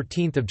 on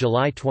 14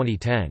 July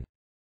 2010.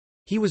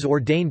 He was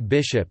ordained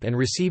bishop and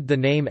received the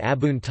name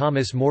Abun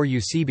Thomas More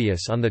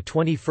Eusebius on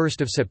 21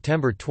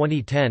 September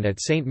 2010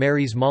 at St.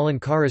 Mary's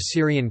Malankara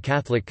Syrian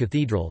Catholic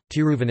Cathedral,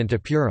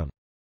 Tiruvananthapuram.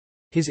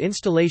 His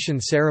installation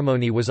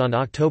ceremony was on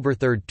October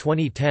 3,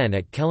 2010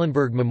 at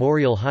Kellenberg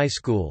Memorial High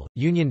School,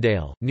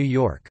 Uniondale, New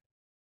York.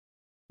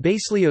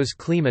 Basilios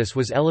Klimas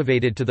was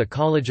elevated to the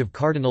College of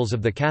Cardinals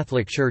of the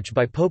Catholic Church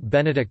by Pope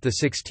Benedict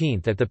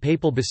XVI at the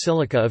Papal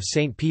Basilica of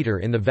St. Peter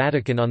in the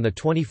Vatican on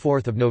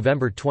 24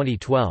 November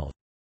 2012.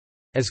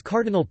 As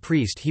cardinal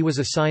priest he was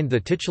assigned the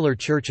titular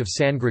Church of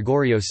San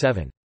Gregorio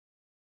VII.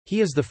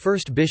 He is the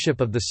first bishop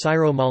of the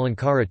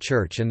Syro-Malankara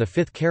Church and the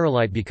fifth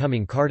Carolite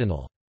becoming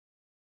cardinal.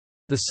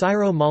 The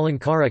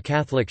Syro-Malankara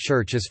Catholic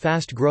Church is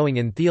fast growing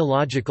in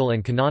theological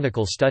and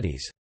canonical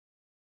studies.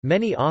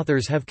 Many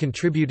authors have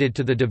contributed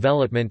to the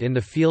development in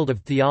the field of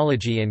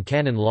theology and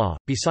canon law.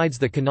 Besides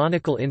the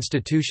canonical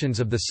institutions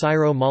of the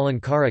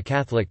Syro-Malankara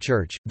Catholic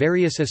Church,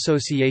 various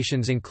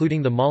associations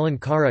including the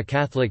Malankara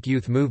Catholic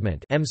Youth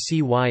Movement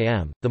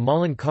 (MCYM), the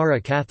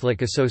Malankara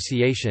Catholic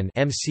Association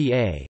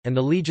 (MCA), and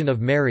the Legion of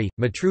Mary,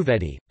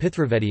 Matruvedi,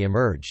 Pithruvedi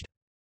emerged.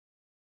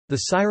 The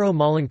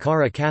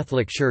Syro-Malankara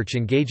Catholic Church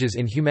engages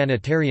in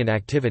humanitarian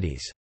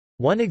activities.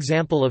 One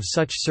example of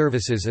such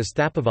services is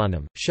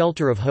Thapavanam,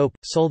 Shelter of Hope,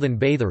 Sulthan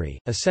Bathari,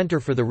 a center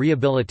for the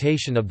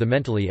rehabilitation of the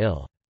mentally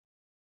ill.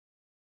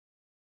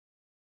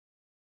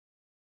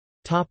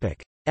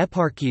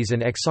 Eparchies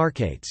and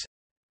exarchates.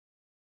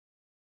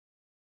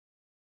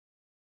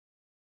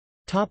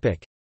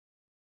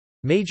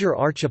 Major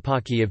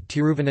Archeparchy of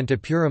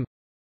Tiruvananthapuram,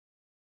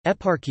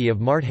 Eparchy of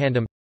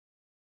Marthandam,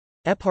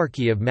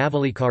 Eparchy of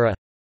Mavelikara,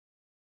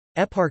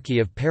 Eparchy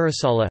of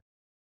Parasala,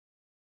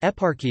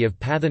 Eparchy of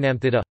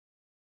Pathanamthitta,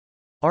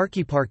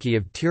 Archeparchy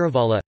of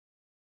Tiruvalla,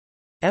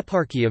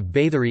 Eparchy of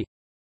Bathari,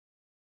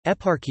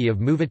 Eparchy of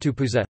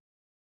Muvattupuzha,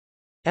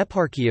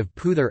 Eparchy of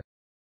Puthur,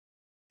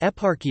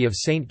 Eparchy of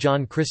St.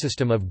 John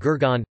Chrysostom of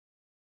Gurgaon,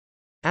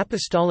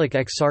 Apostolic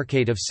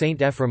Exarchate of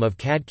St. Ephraim of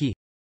Khadki,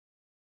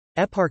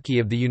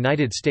 Eparchy of the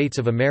United States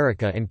of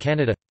America and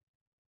Canada.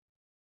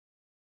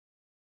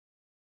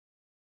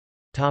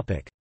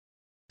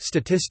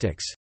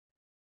 Statistics.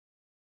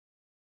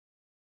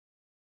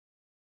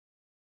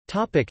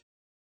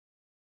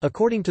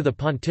 According to the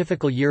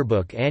Pontifical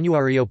Yearbook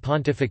Annuario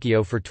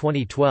Pontificio for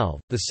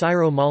 2012, the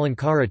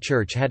Syro-Malankara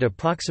Church had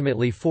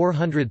approximately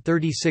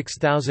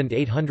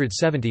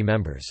 436,870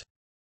 members.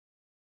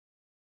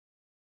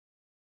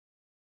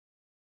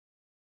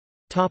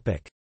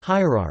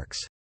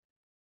 Hierarchs.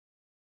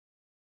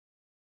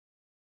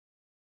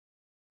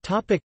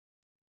 The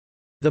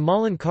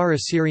Malankara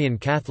Syrian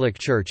Catholic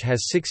Church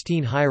has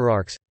 16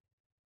 hierarchs.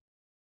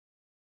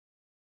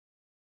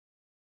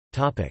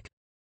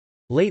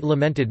 Late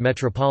lamented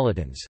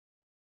metropolitans.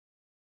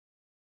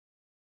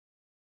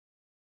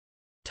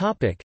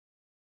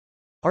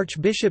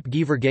 Archbishop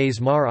Geevarghese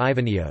Mar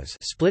Ivanios,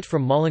 split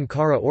from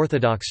Malankara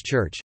Orthodox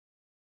Church.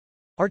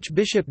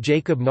 Archbishop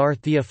Jacob Mar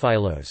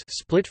Theophilos,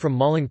 split from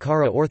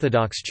Malankara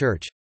Orthodox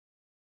Church.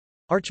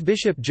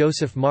 Archbishop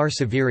Joseph Mar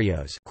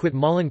Severios, quit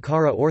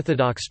Malankara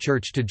Orthodox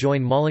Church to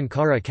join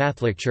Malankara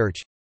Catholic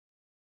Church.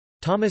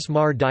 Thomas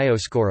Mar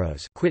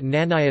Dioscoros, quit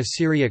Knanaya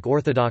Syriac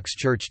Orthodox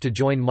Church to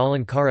join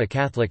Malankara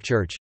Catholic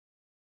Church.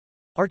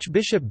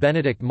 Archbishop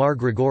Benedict Mar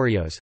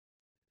Gregorios.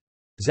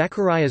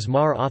 Zacharias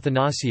Mar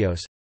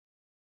Athanasios.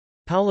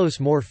 Paulos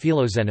Mor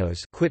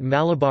Philoxenos, quit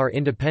Malabar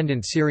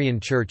Independent Syrian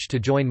Church to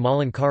join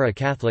Malankara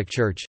Catholic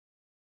Church.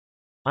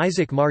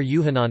 Isaac Mar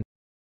Yuhanan.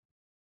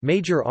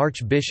 Major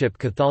Archbishop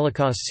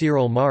Catholicos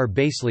Cyril Mar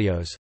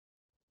Baselios.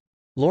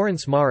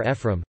 Lawrence Mar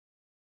Ephraim.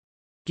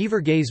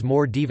 Geevarghese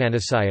Mor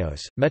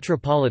Divanisios,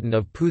 Metropolitan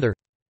of Puthur.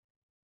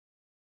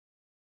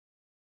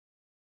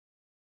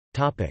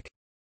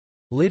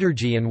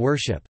 Liturgy and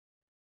worship.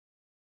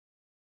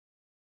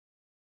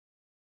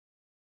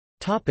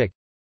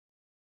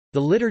 The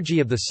liturgy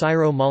of the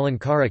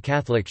Syro-Malankara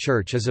Catholic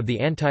Church is of the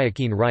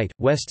Antiochene Rite,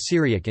 West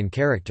Syriac in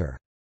character.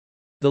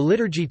 The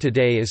liturgy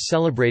today is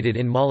celebrated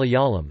in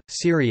Malayalam,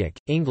 Syriac,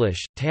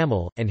 English,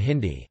 Tamil, and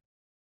Hindi.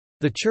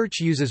 The Church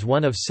uses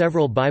one of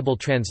several Bible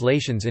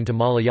translations into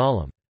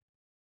Malayalam.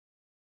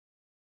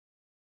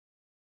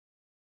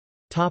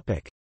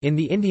 In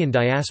the Indian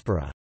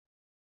diaspora.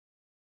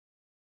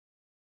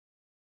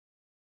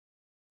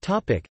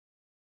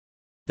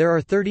 There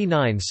are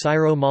 39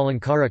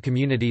 Syro-Malankara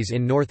communities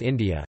in North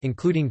India,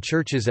 including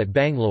churches at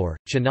Bangalore,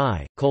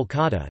 Chennai,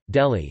 Kolkata,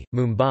 Delhi,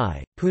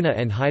 Mumbai, Pune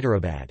and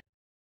Hyderabad.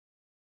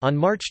 On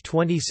March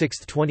 26,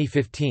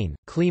 2015,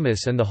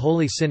 Clemus and the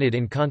Holy Synod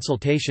in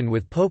consultation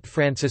with Pope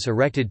Francis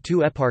erected 2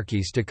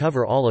 eparchies to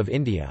cover all of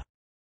India.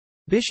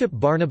 Bishop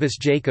Barnabas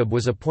Jacob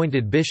was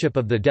appointed bishop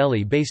of the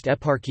Delhi-based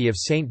eparchy of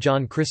St.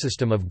 John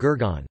Chrysostom of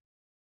Gurgaon.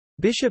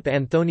 Bishop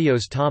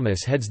Anthonios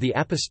Thomas heads the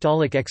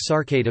Apostolic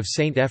Exarchate of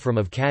St. Ephraim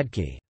of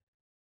Khadki.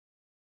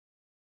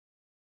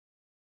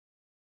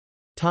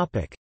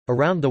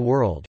 Around the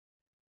world.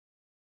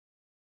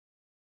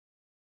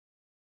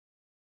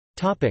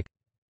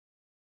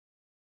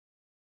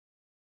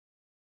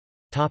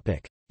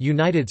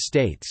 United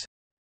States.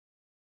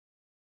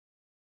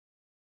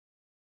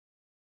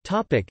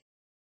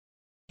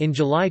 In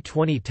July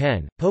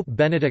 2010, Pope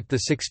Benedict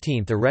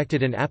XVI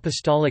erected an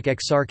apostolic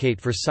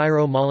exarchate for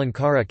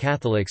Syro-Malankara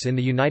Catholics in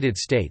the United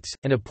States,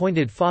 and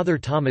appointed Father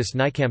Thomas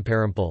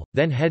Nicamparampal,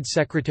 then head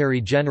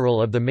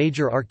secretary-general of the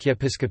major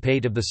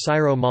archiepiscopate of the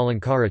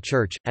Syro-Malankara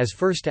Church, as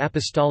first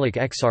apostolic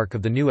exarch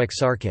of the new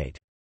exarchate.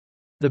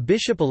 The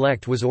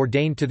bishop-elect was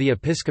ordained to the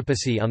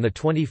episcopacy on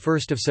 21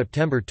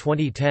 September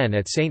 2010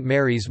 at St.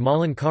 Mary's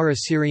Malankara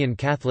Syrian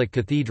Catholic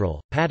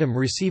Cathedral, Patam,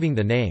 receiving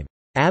the name,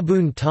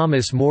 Abun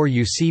Thomas More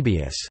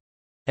Eusebius,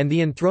 and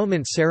the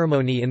enthronement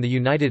ceremony in the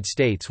United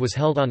States was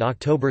held on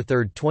October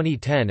 3,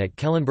 2010 at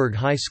Kellenberg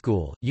High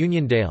School,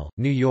 Uniondale,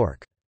 New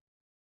York.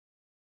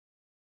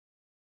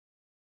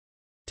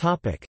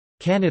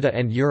 Canada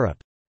and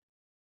Europe.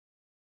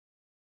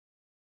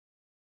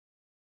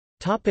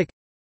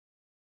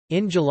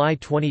 In July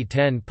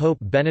 2010, Pope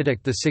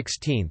Benedict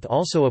XVI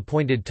also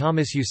appointed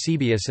Thomas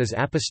Eusebius as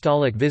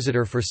apostolic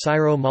visitor for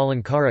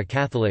Syro-Malankara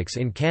Catholics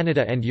in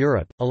Canada and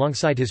Europe.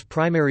 Alongside his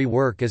primary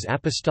work as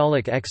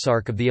apostolic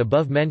exarch of the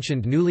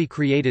above-mentioned newly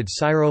created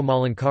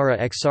Syro-Malankara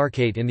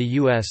Exarchate in the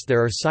U.S.,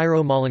 there are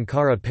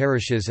Syro-Malankara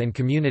parishes and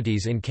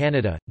communities in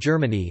Canada,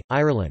 Germany,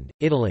 Ireland,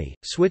 Italy,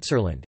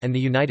 Switzerland, and the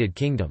United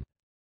Kingdom.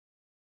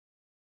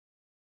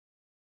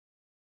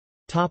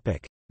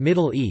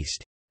 Middle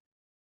East.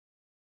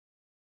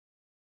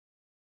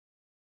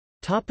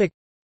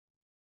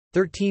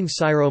 13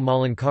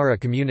 Syro-Malankara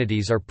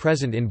communities are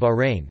present in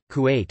Bahrain,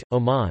 Kuwait,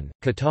 Oman,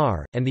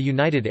 Qatar, and the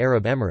United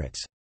Arab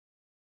Emirates.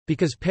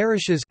 Because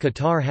parishes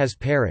Qatar has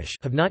parish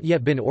have not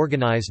yet been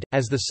organized,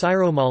 as the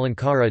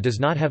Syro-Malankara does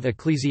not have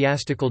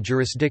ecclesiastical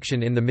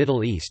jurisdiction in the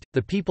Middle East,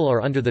 the people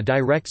are under the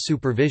direct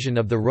supervision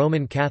of the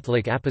Roman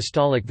Catholic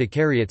Apostolic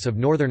Vicariates of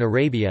Northern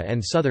Arabia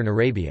and Southern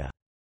Arabia.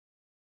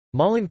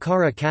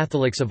 Malankara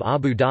Catholics of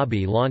Abu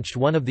Dhabi launched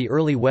one of the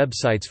early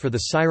websites for the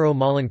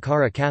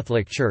Syro-Malankara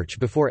Catholic Church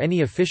before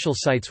any official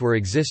sites were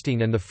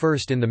existing, and the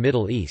first in the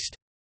Middle East.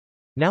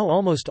 Now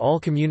almost all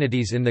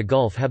communities in the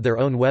Gulf have their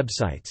own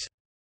websites.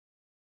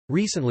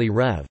 Recently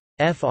Rev.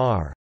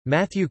 Fr.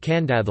 Matthew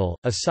Kandathil,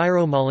 a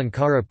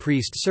Syro-Malankara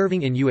priest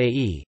serving in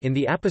UAE, in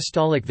the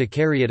Apostolic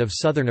Vicariate of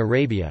Southern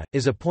Arabia,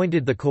 is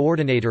appointed the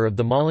coordinator of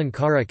the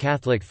Malankara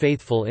Catholic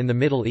faithful in the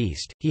Middle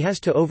East. He has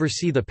to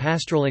oversee the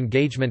pastoral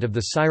engagement of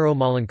the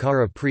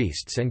Syro-Malankara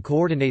priests and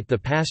coordinate the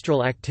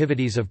pastoral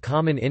activities of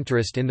common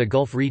interest in the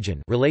Gulf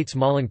region, relates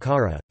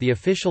Malankara, the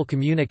official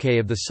communiqué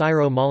of the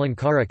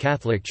Syro-Malankara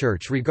Catholic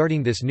Church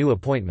regarding this new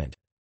appointment.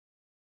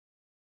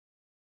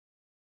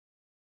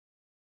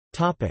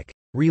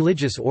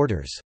 Religious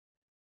orders.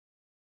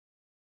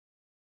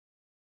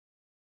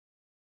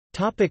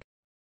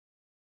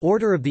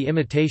 Order of the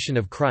Imitation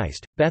of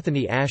Christ,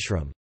 Bethany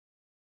Ashram.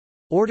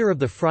 Order of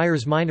the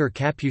Friars Minor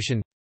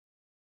Capuchin.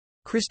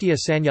 Christia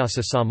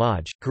Sannyasa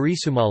Samaj,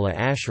 Karisumala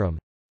Ashram.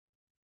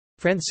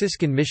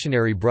 Franciscan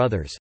Missionary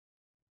Brothers,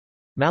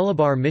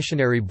 Malabar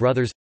Missionary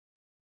Brothers,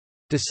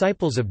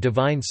 Disciples of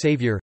Divine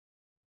Saviour,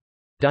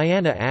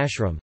 Dhyana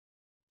Ashram,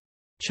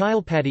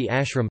 Chilpati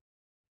Ashram,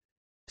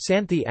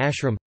 Santhi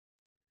Ashram,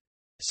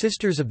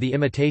 Sisters of the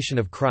Imitation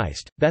of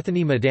Christ,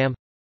 Bethany Madam,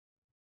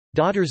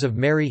 Daughters of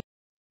Mary,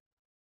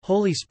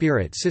 Holy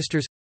Spirit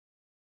Sisters,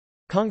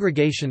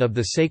 Congregation of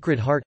the Sacred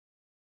Heart,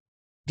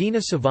 Dina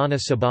Savana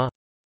Sabha,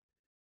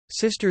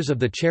 Sisters of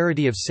the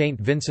Charity of Saint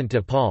Vincent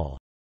de Paul,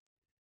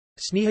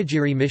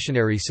 Snehagiri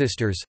Missionary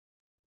Sisters,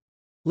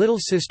 Little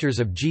Sisters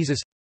of Jesus,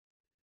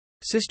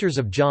 Sisters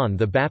of John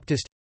the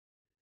Baptist,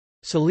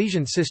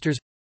 Salesian Sisters,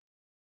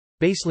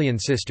 Baselian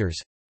Sisters,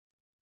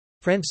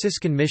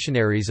 Franciscan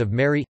Missionaries of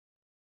Mary,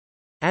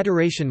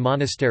 Adoration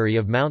Monastery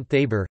of Mount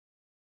Thabor,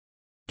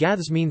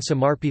 Gathsmeen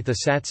Samarpitha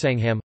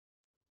Satsangham,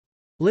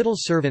 Little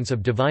Servants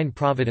of Divine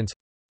Providence,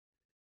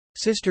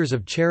 Sisters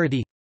of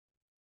Charity,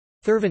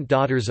 Fervent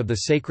Daughters of the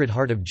Sacred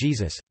Heart of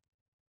Jesus.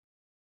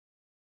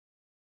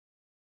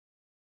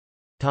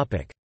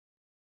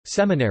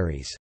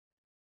 Seminaries.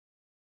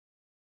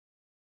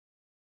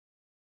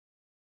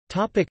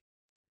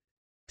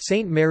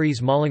 St.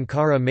 Mary's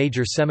Malankara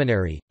Major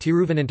Seminary,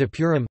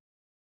 Tiruvananthapuram,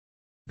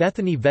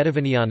 Bethany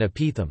Vedavanayana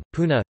Peetham,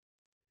 Pune,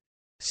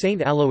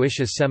 St.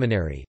 Aloysius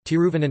Seminary,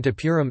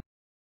 Tiruvananthapuram,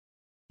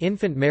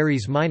 Infant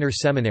Mary's Minor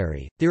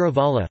Seminary,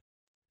 Thiruvalla,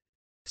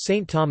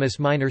 St. Thomas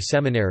Minor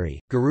Seminary,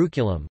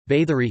 Gurukulam,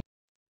 Bathari,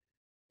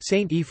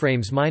 St.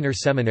 Ephraim's Minor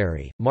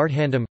Seminary,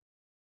 Marthandam,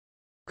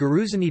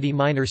 Guruzanidhi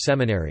Minor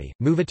Seminary,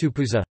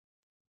 Muvatupuzha,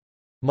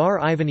 Mar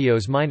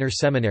Ivanios Minor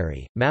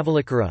Seminary,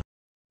 Mavelikara,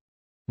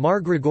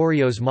 Mar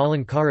Gregorios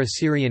Malankara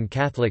Syrian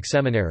Catholic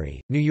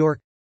Seminary, New York,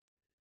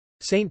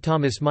 St.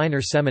 Thomas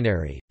Minor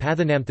Seminary,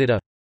 Pathanamthitta,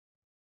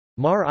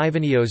 Mar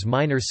Ivanios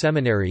Minor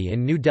Seminary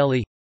in New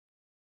Delhi,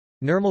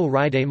 Nirmal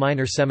Ride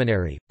Minor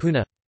Seminary,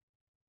 Pune.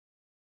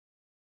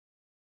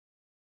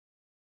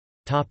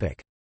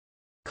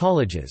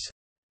 Colleges.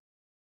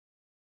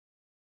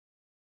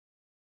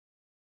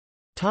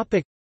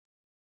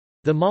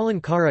 The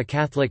Malankara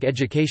Catholic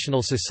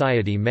Educational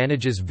Society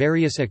manages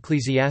various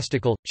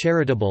ecclesiastical,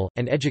 charitable,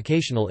 and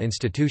educational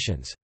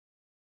institutions.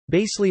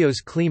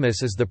 Baselios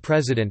Klimas is the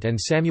president and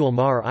Samuel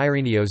Mar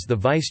Irenios the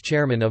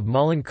vice-chairman of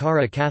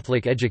Malankara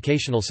Catholic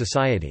Educational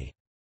Society.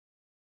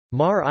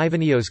 Mar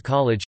Ivanios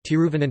College,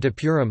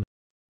 Tiruvananthapuram,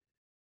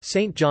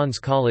 St. John's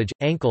College,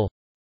 Ankle,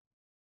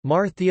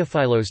 Mar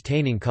Theophilos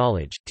Taining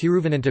College,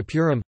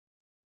 Tiruvananthapuram,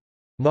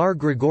 Mar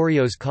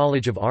Gregorios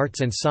College of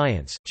Arts and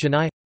Science,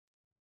 Chennai,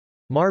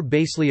 Mar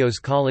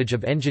Baselios College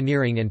of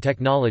Engineering and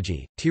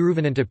Technology,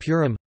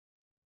 Tiruvananthapuram,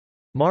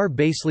 Mar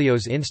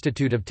Baselios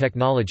Institute of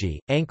Technology,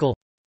 Ankle,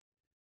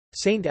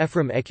 St.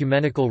 Ephraim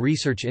Ecumenical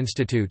Research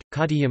Institute,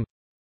 Kottayam,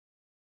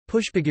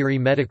 Pushpagiri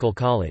Medical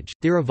College,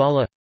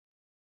 Thiruvalla,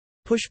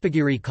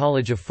 Pushpagiri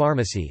College of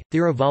Pharmacy,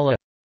 Thiruvalla,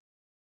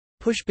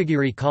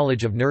 Pushpagiri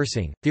College of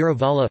Nursing,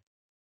 Thiruvalla,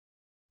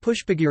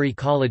 Pushpagiri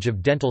College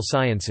of Dental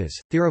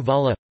Sciences,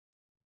 Thiruvalla,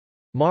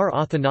 Mar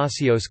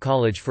Athanasios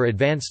College for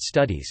Advanced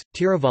Studies,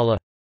 Tiruvalla,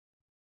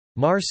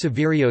 Mar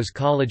Severios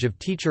College of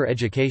Teacher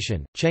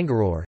Education,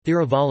 Chengarore,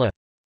 Thiruvalla,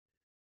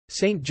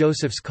 St.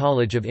 Joseph's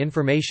College of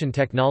Information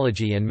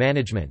Technology and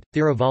Management,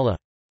 Thiruvalla,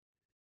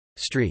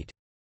 St.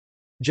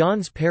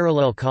 John's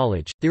Parallel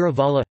College,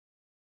 Thiruvalla,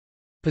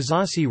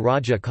 Pazhassi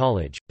Raja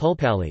College,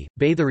 Pulpalli,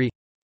 Bathari,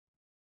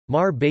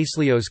 Mar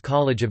Baselios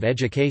College of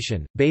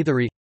Education,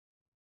 Bathari,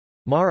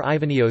 Mar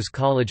Ivanios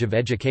College of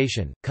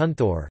Education,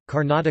 Kunthur,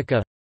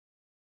 Karnataka,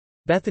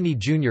 Bethany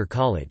Junior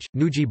College,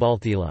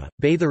 Nujibalthila,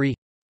 Bathari,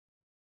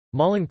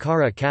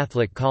 Malankara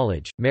Catholic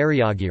College,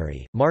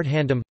 Mariagiri,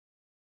 Marthandam,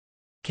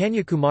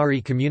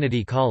 Kanyakumari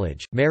Community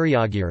College,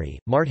 Mariagiri,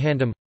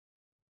 Marthandam,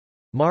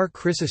 Mar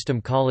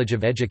Chrysostom College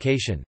of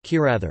Education,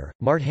 Kirathar,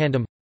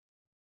 Marthandam,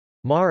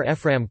 Mar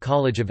Ephraim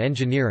College of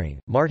Engineering,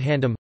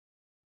 Marthandam,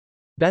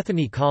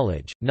 Bethany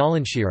College,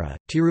 Nalanshira,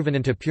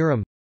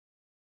 Tiruvananthapuram,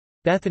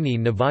 Bethany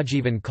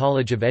Navajivan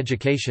College of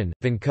Education,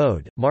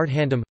 Vincode,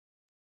 Marthandam,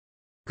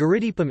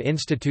 Garidipam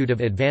Institute of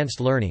Advanced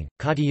Learning,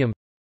 Kottayam,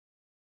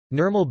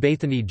 Nirmal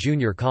Bethany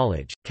Junior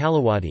College,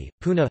 Kalawadi,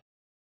 Pune,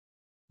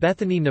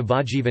 Bethany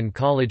Navajivan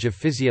College of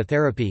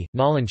Physiotherapy,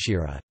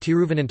 Nalanshira,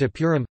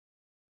 Tiruvananthapuram,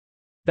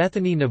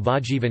 Bethany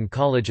Navajivan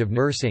College of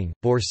Nursing,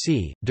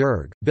 Borsi,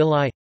 Durg,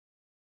 Bhilai,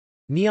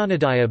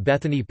 Jnanodaya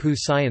Bethany Poo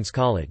Science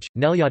College,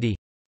 Nelyadi,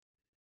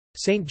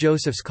 St.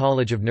 Joseph's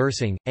College of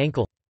Nursing,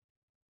 Ankle.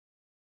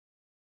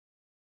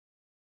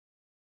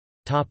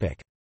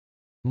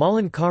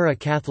 Malankara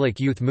Catholic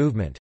Youth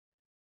Movement.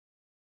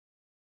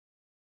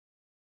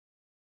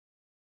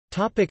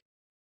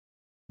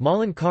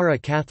 Malankara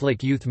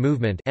Catholic Youth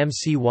Movement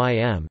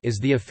 (MCYM) is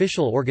the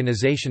official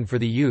organization for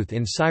the youth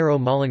in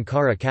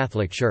Syro-Malankara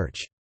Catholic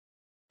Church.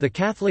 The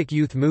Catholic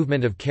youth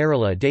movement of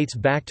Kerala dates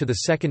back to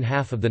the second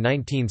half of the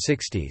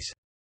 1960s.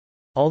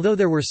 Although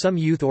there were some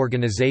youth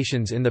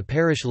organizations in the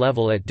parish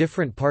level at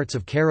different parts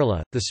of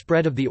Kerala, the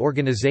spread of the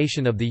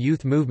organization of the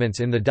youth movements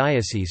in the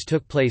diocese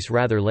took place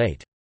rather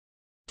late.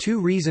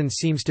 Two reasons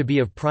seems to be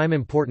of prime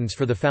importance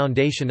for the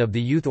foundation of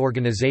the youth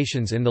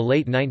organizations in the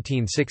late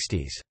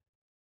 1960s.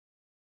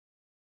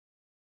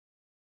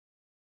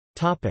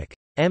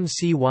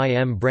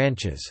 MCYM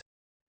branches.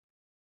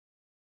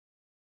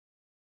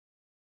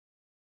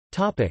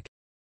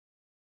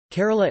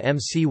 Kerala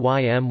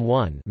MCYM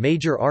 1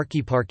 Major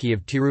Archeparchy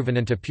of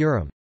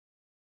Tiruvananthapuram,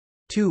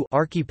 2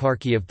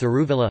 Archeparchy of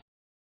Thiruvalla,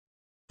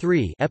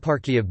 3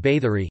 Eparchy of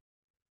Bathuri,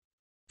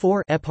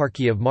 4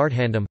 Eparchy of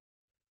Marthandam,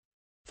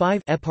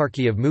 5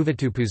 Eparchy of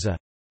Muvattupuzha,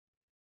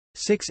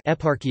 6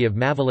 Eparchy of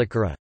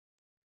Mavelikara,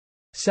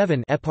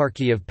 7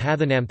 Eparchy of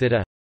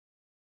Pathanamthitta,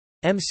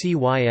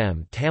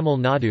 MCYM Tamil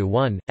Nadu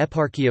 1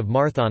 Eparchy of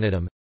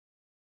Marthanadam,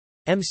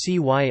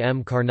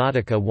 MCYM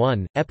Karnataka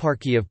 1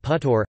 Eparchy of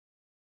Puttur,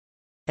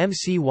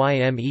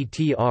 MCYM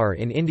ETR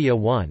in India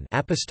 1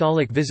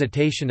 Apostolic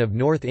Visitation of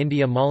North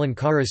India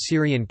Malankara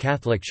Syrian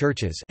Catholic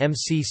Churches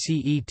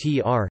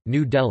MCCETR,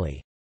 New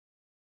Delhi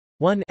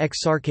 1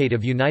 Exarchate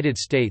of United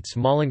States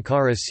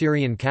Malankara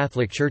Syrian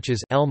Catholic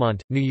Churches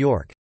Elmont, New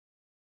York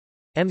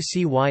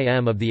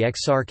MCYM of the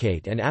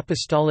Exarchate and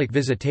Apostolic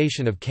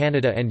Visitation of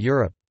Canada and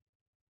Europe.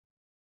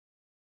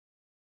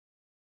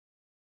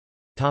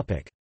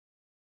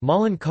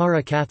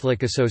 Malankara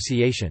Catholic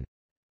Association.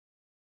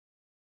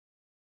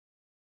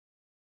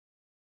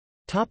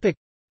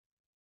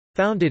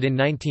 Founded in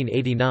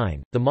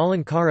 1989, the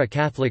Malankara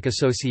Catholic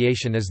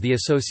Association is the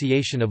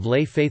association of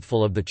lay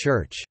faithful of the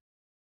Church.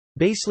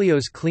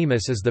 Baselios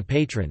Klimas is the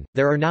patron.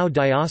 There are now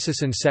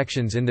diocesan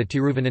sections in the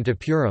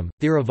Tiruvananthapuram,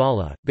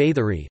 Thiruvalla,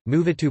 Bathuri,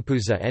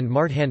 Muvattupuzha and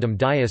Marthandam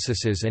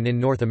dioceses and in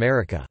North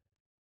America.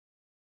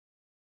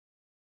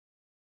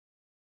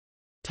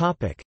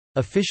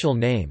 Official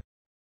name.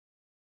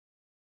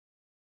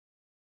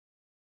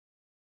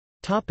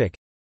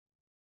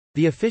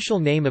 The official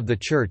name of the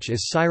church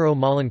is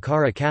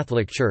Syro-Malankara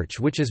Catholic Church,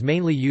 which is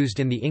mainly used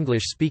in the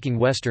English-speaking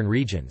Western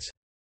regions.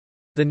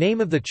 The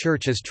name of the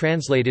church is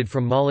translated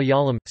from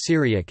Malayalam,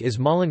 Syriac is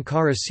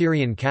Malankara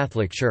Syrian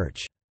Catholic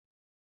Church.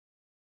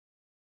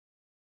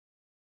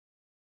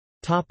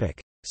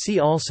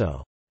 See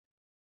also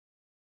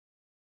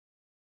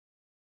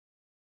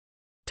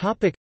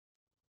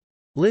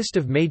List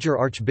of major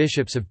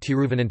archbishops of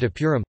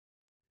Tiruvananthapuram.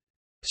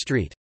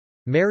 St.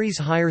 Mary's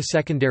Higher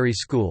Secondary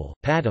School,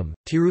 Padam,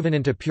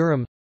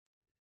 Tiruvananthapuram.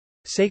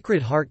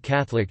 Sacred Heart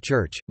Catholic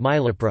Church,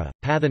 Mylapura,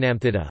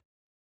 Pathanamthitta.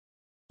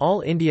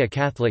 All India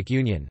Catholic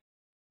Union.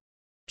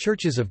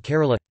 Churches of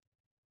Kerala.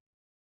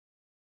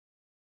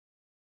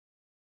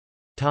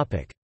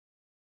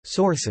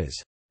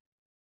 Sources.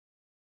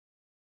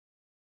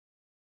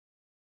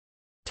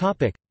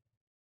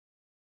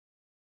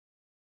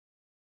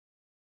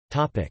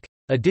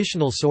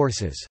 Additional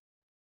sources.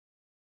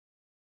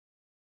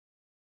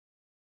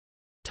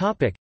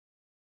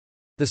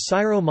 The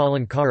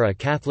Syro-Malankara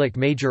Catholic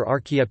Major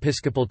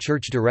Archiepiscopal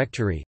Church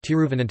Directory,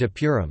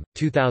 Tiruvananthapuram,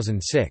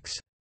 2006.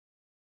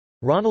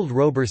 Ronald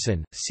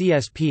Roberson,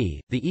 CSP,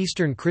 The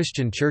Eastern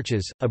Christian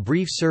Churches, A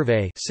Brief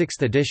Survey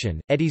 6th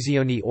edition,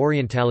 Edizioni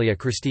Orientalia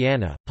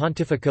Cristiana,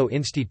 Pontificio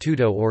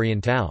Istituto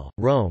Orientale,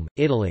 Rome,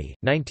 Italy,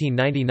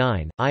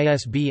 1999,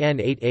 ISBN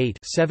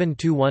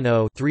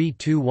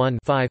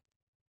 88-7210-321-5.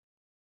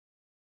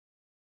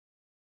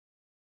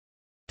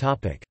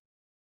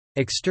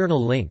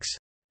 External links.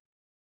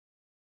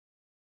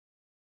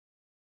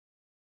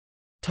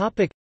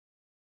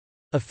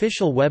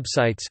 Official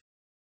websites.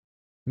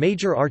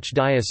 Major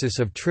Archdiocese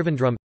of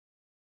Trivandrum,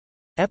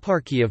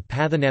 Eparchy of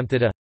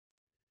Pathanamthitta,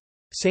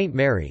 St.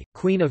 Mary,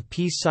 Queen of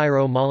Peace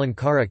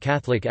Syro-Malankara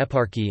Catholic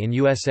Eparchy in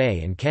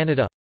USA and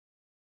Canada.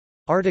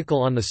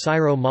 Article on the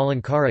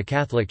Syro-Malankara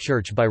Catholic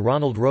Church by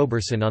Ronald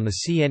Roberson on the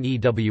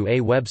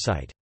CNEWA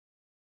website.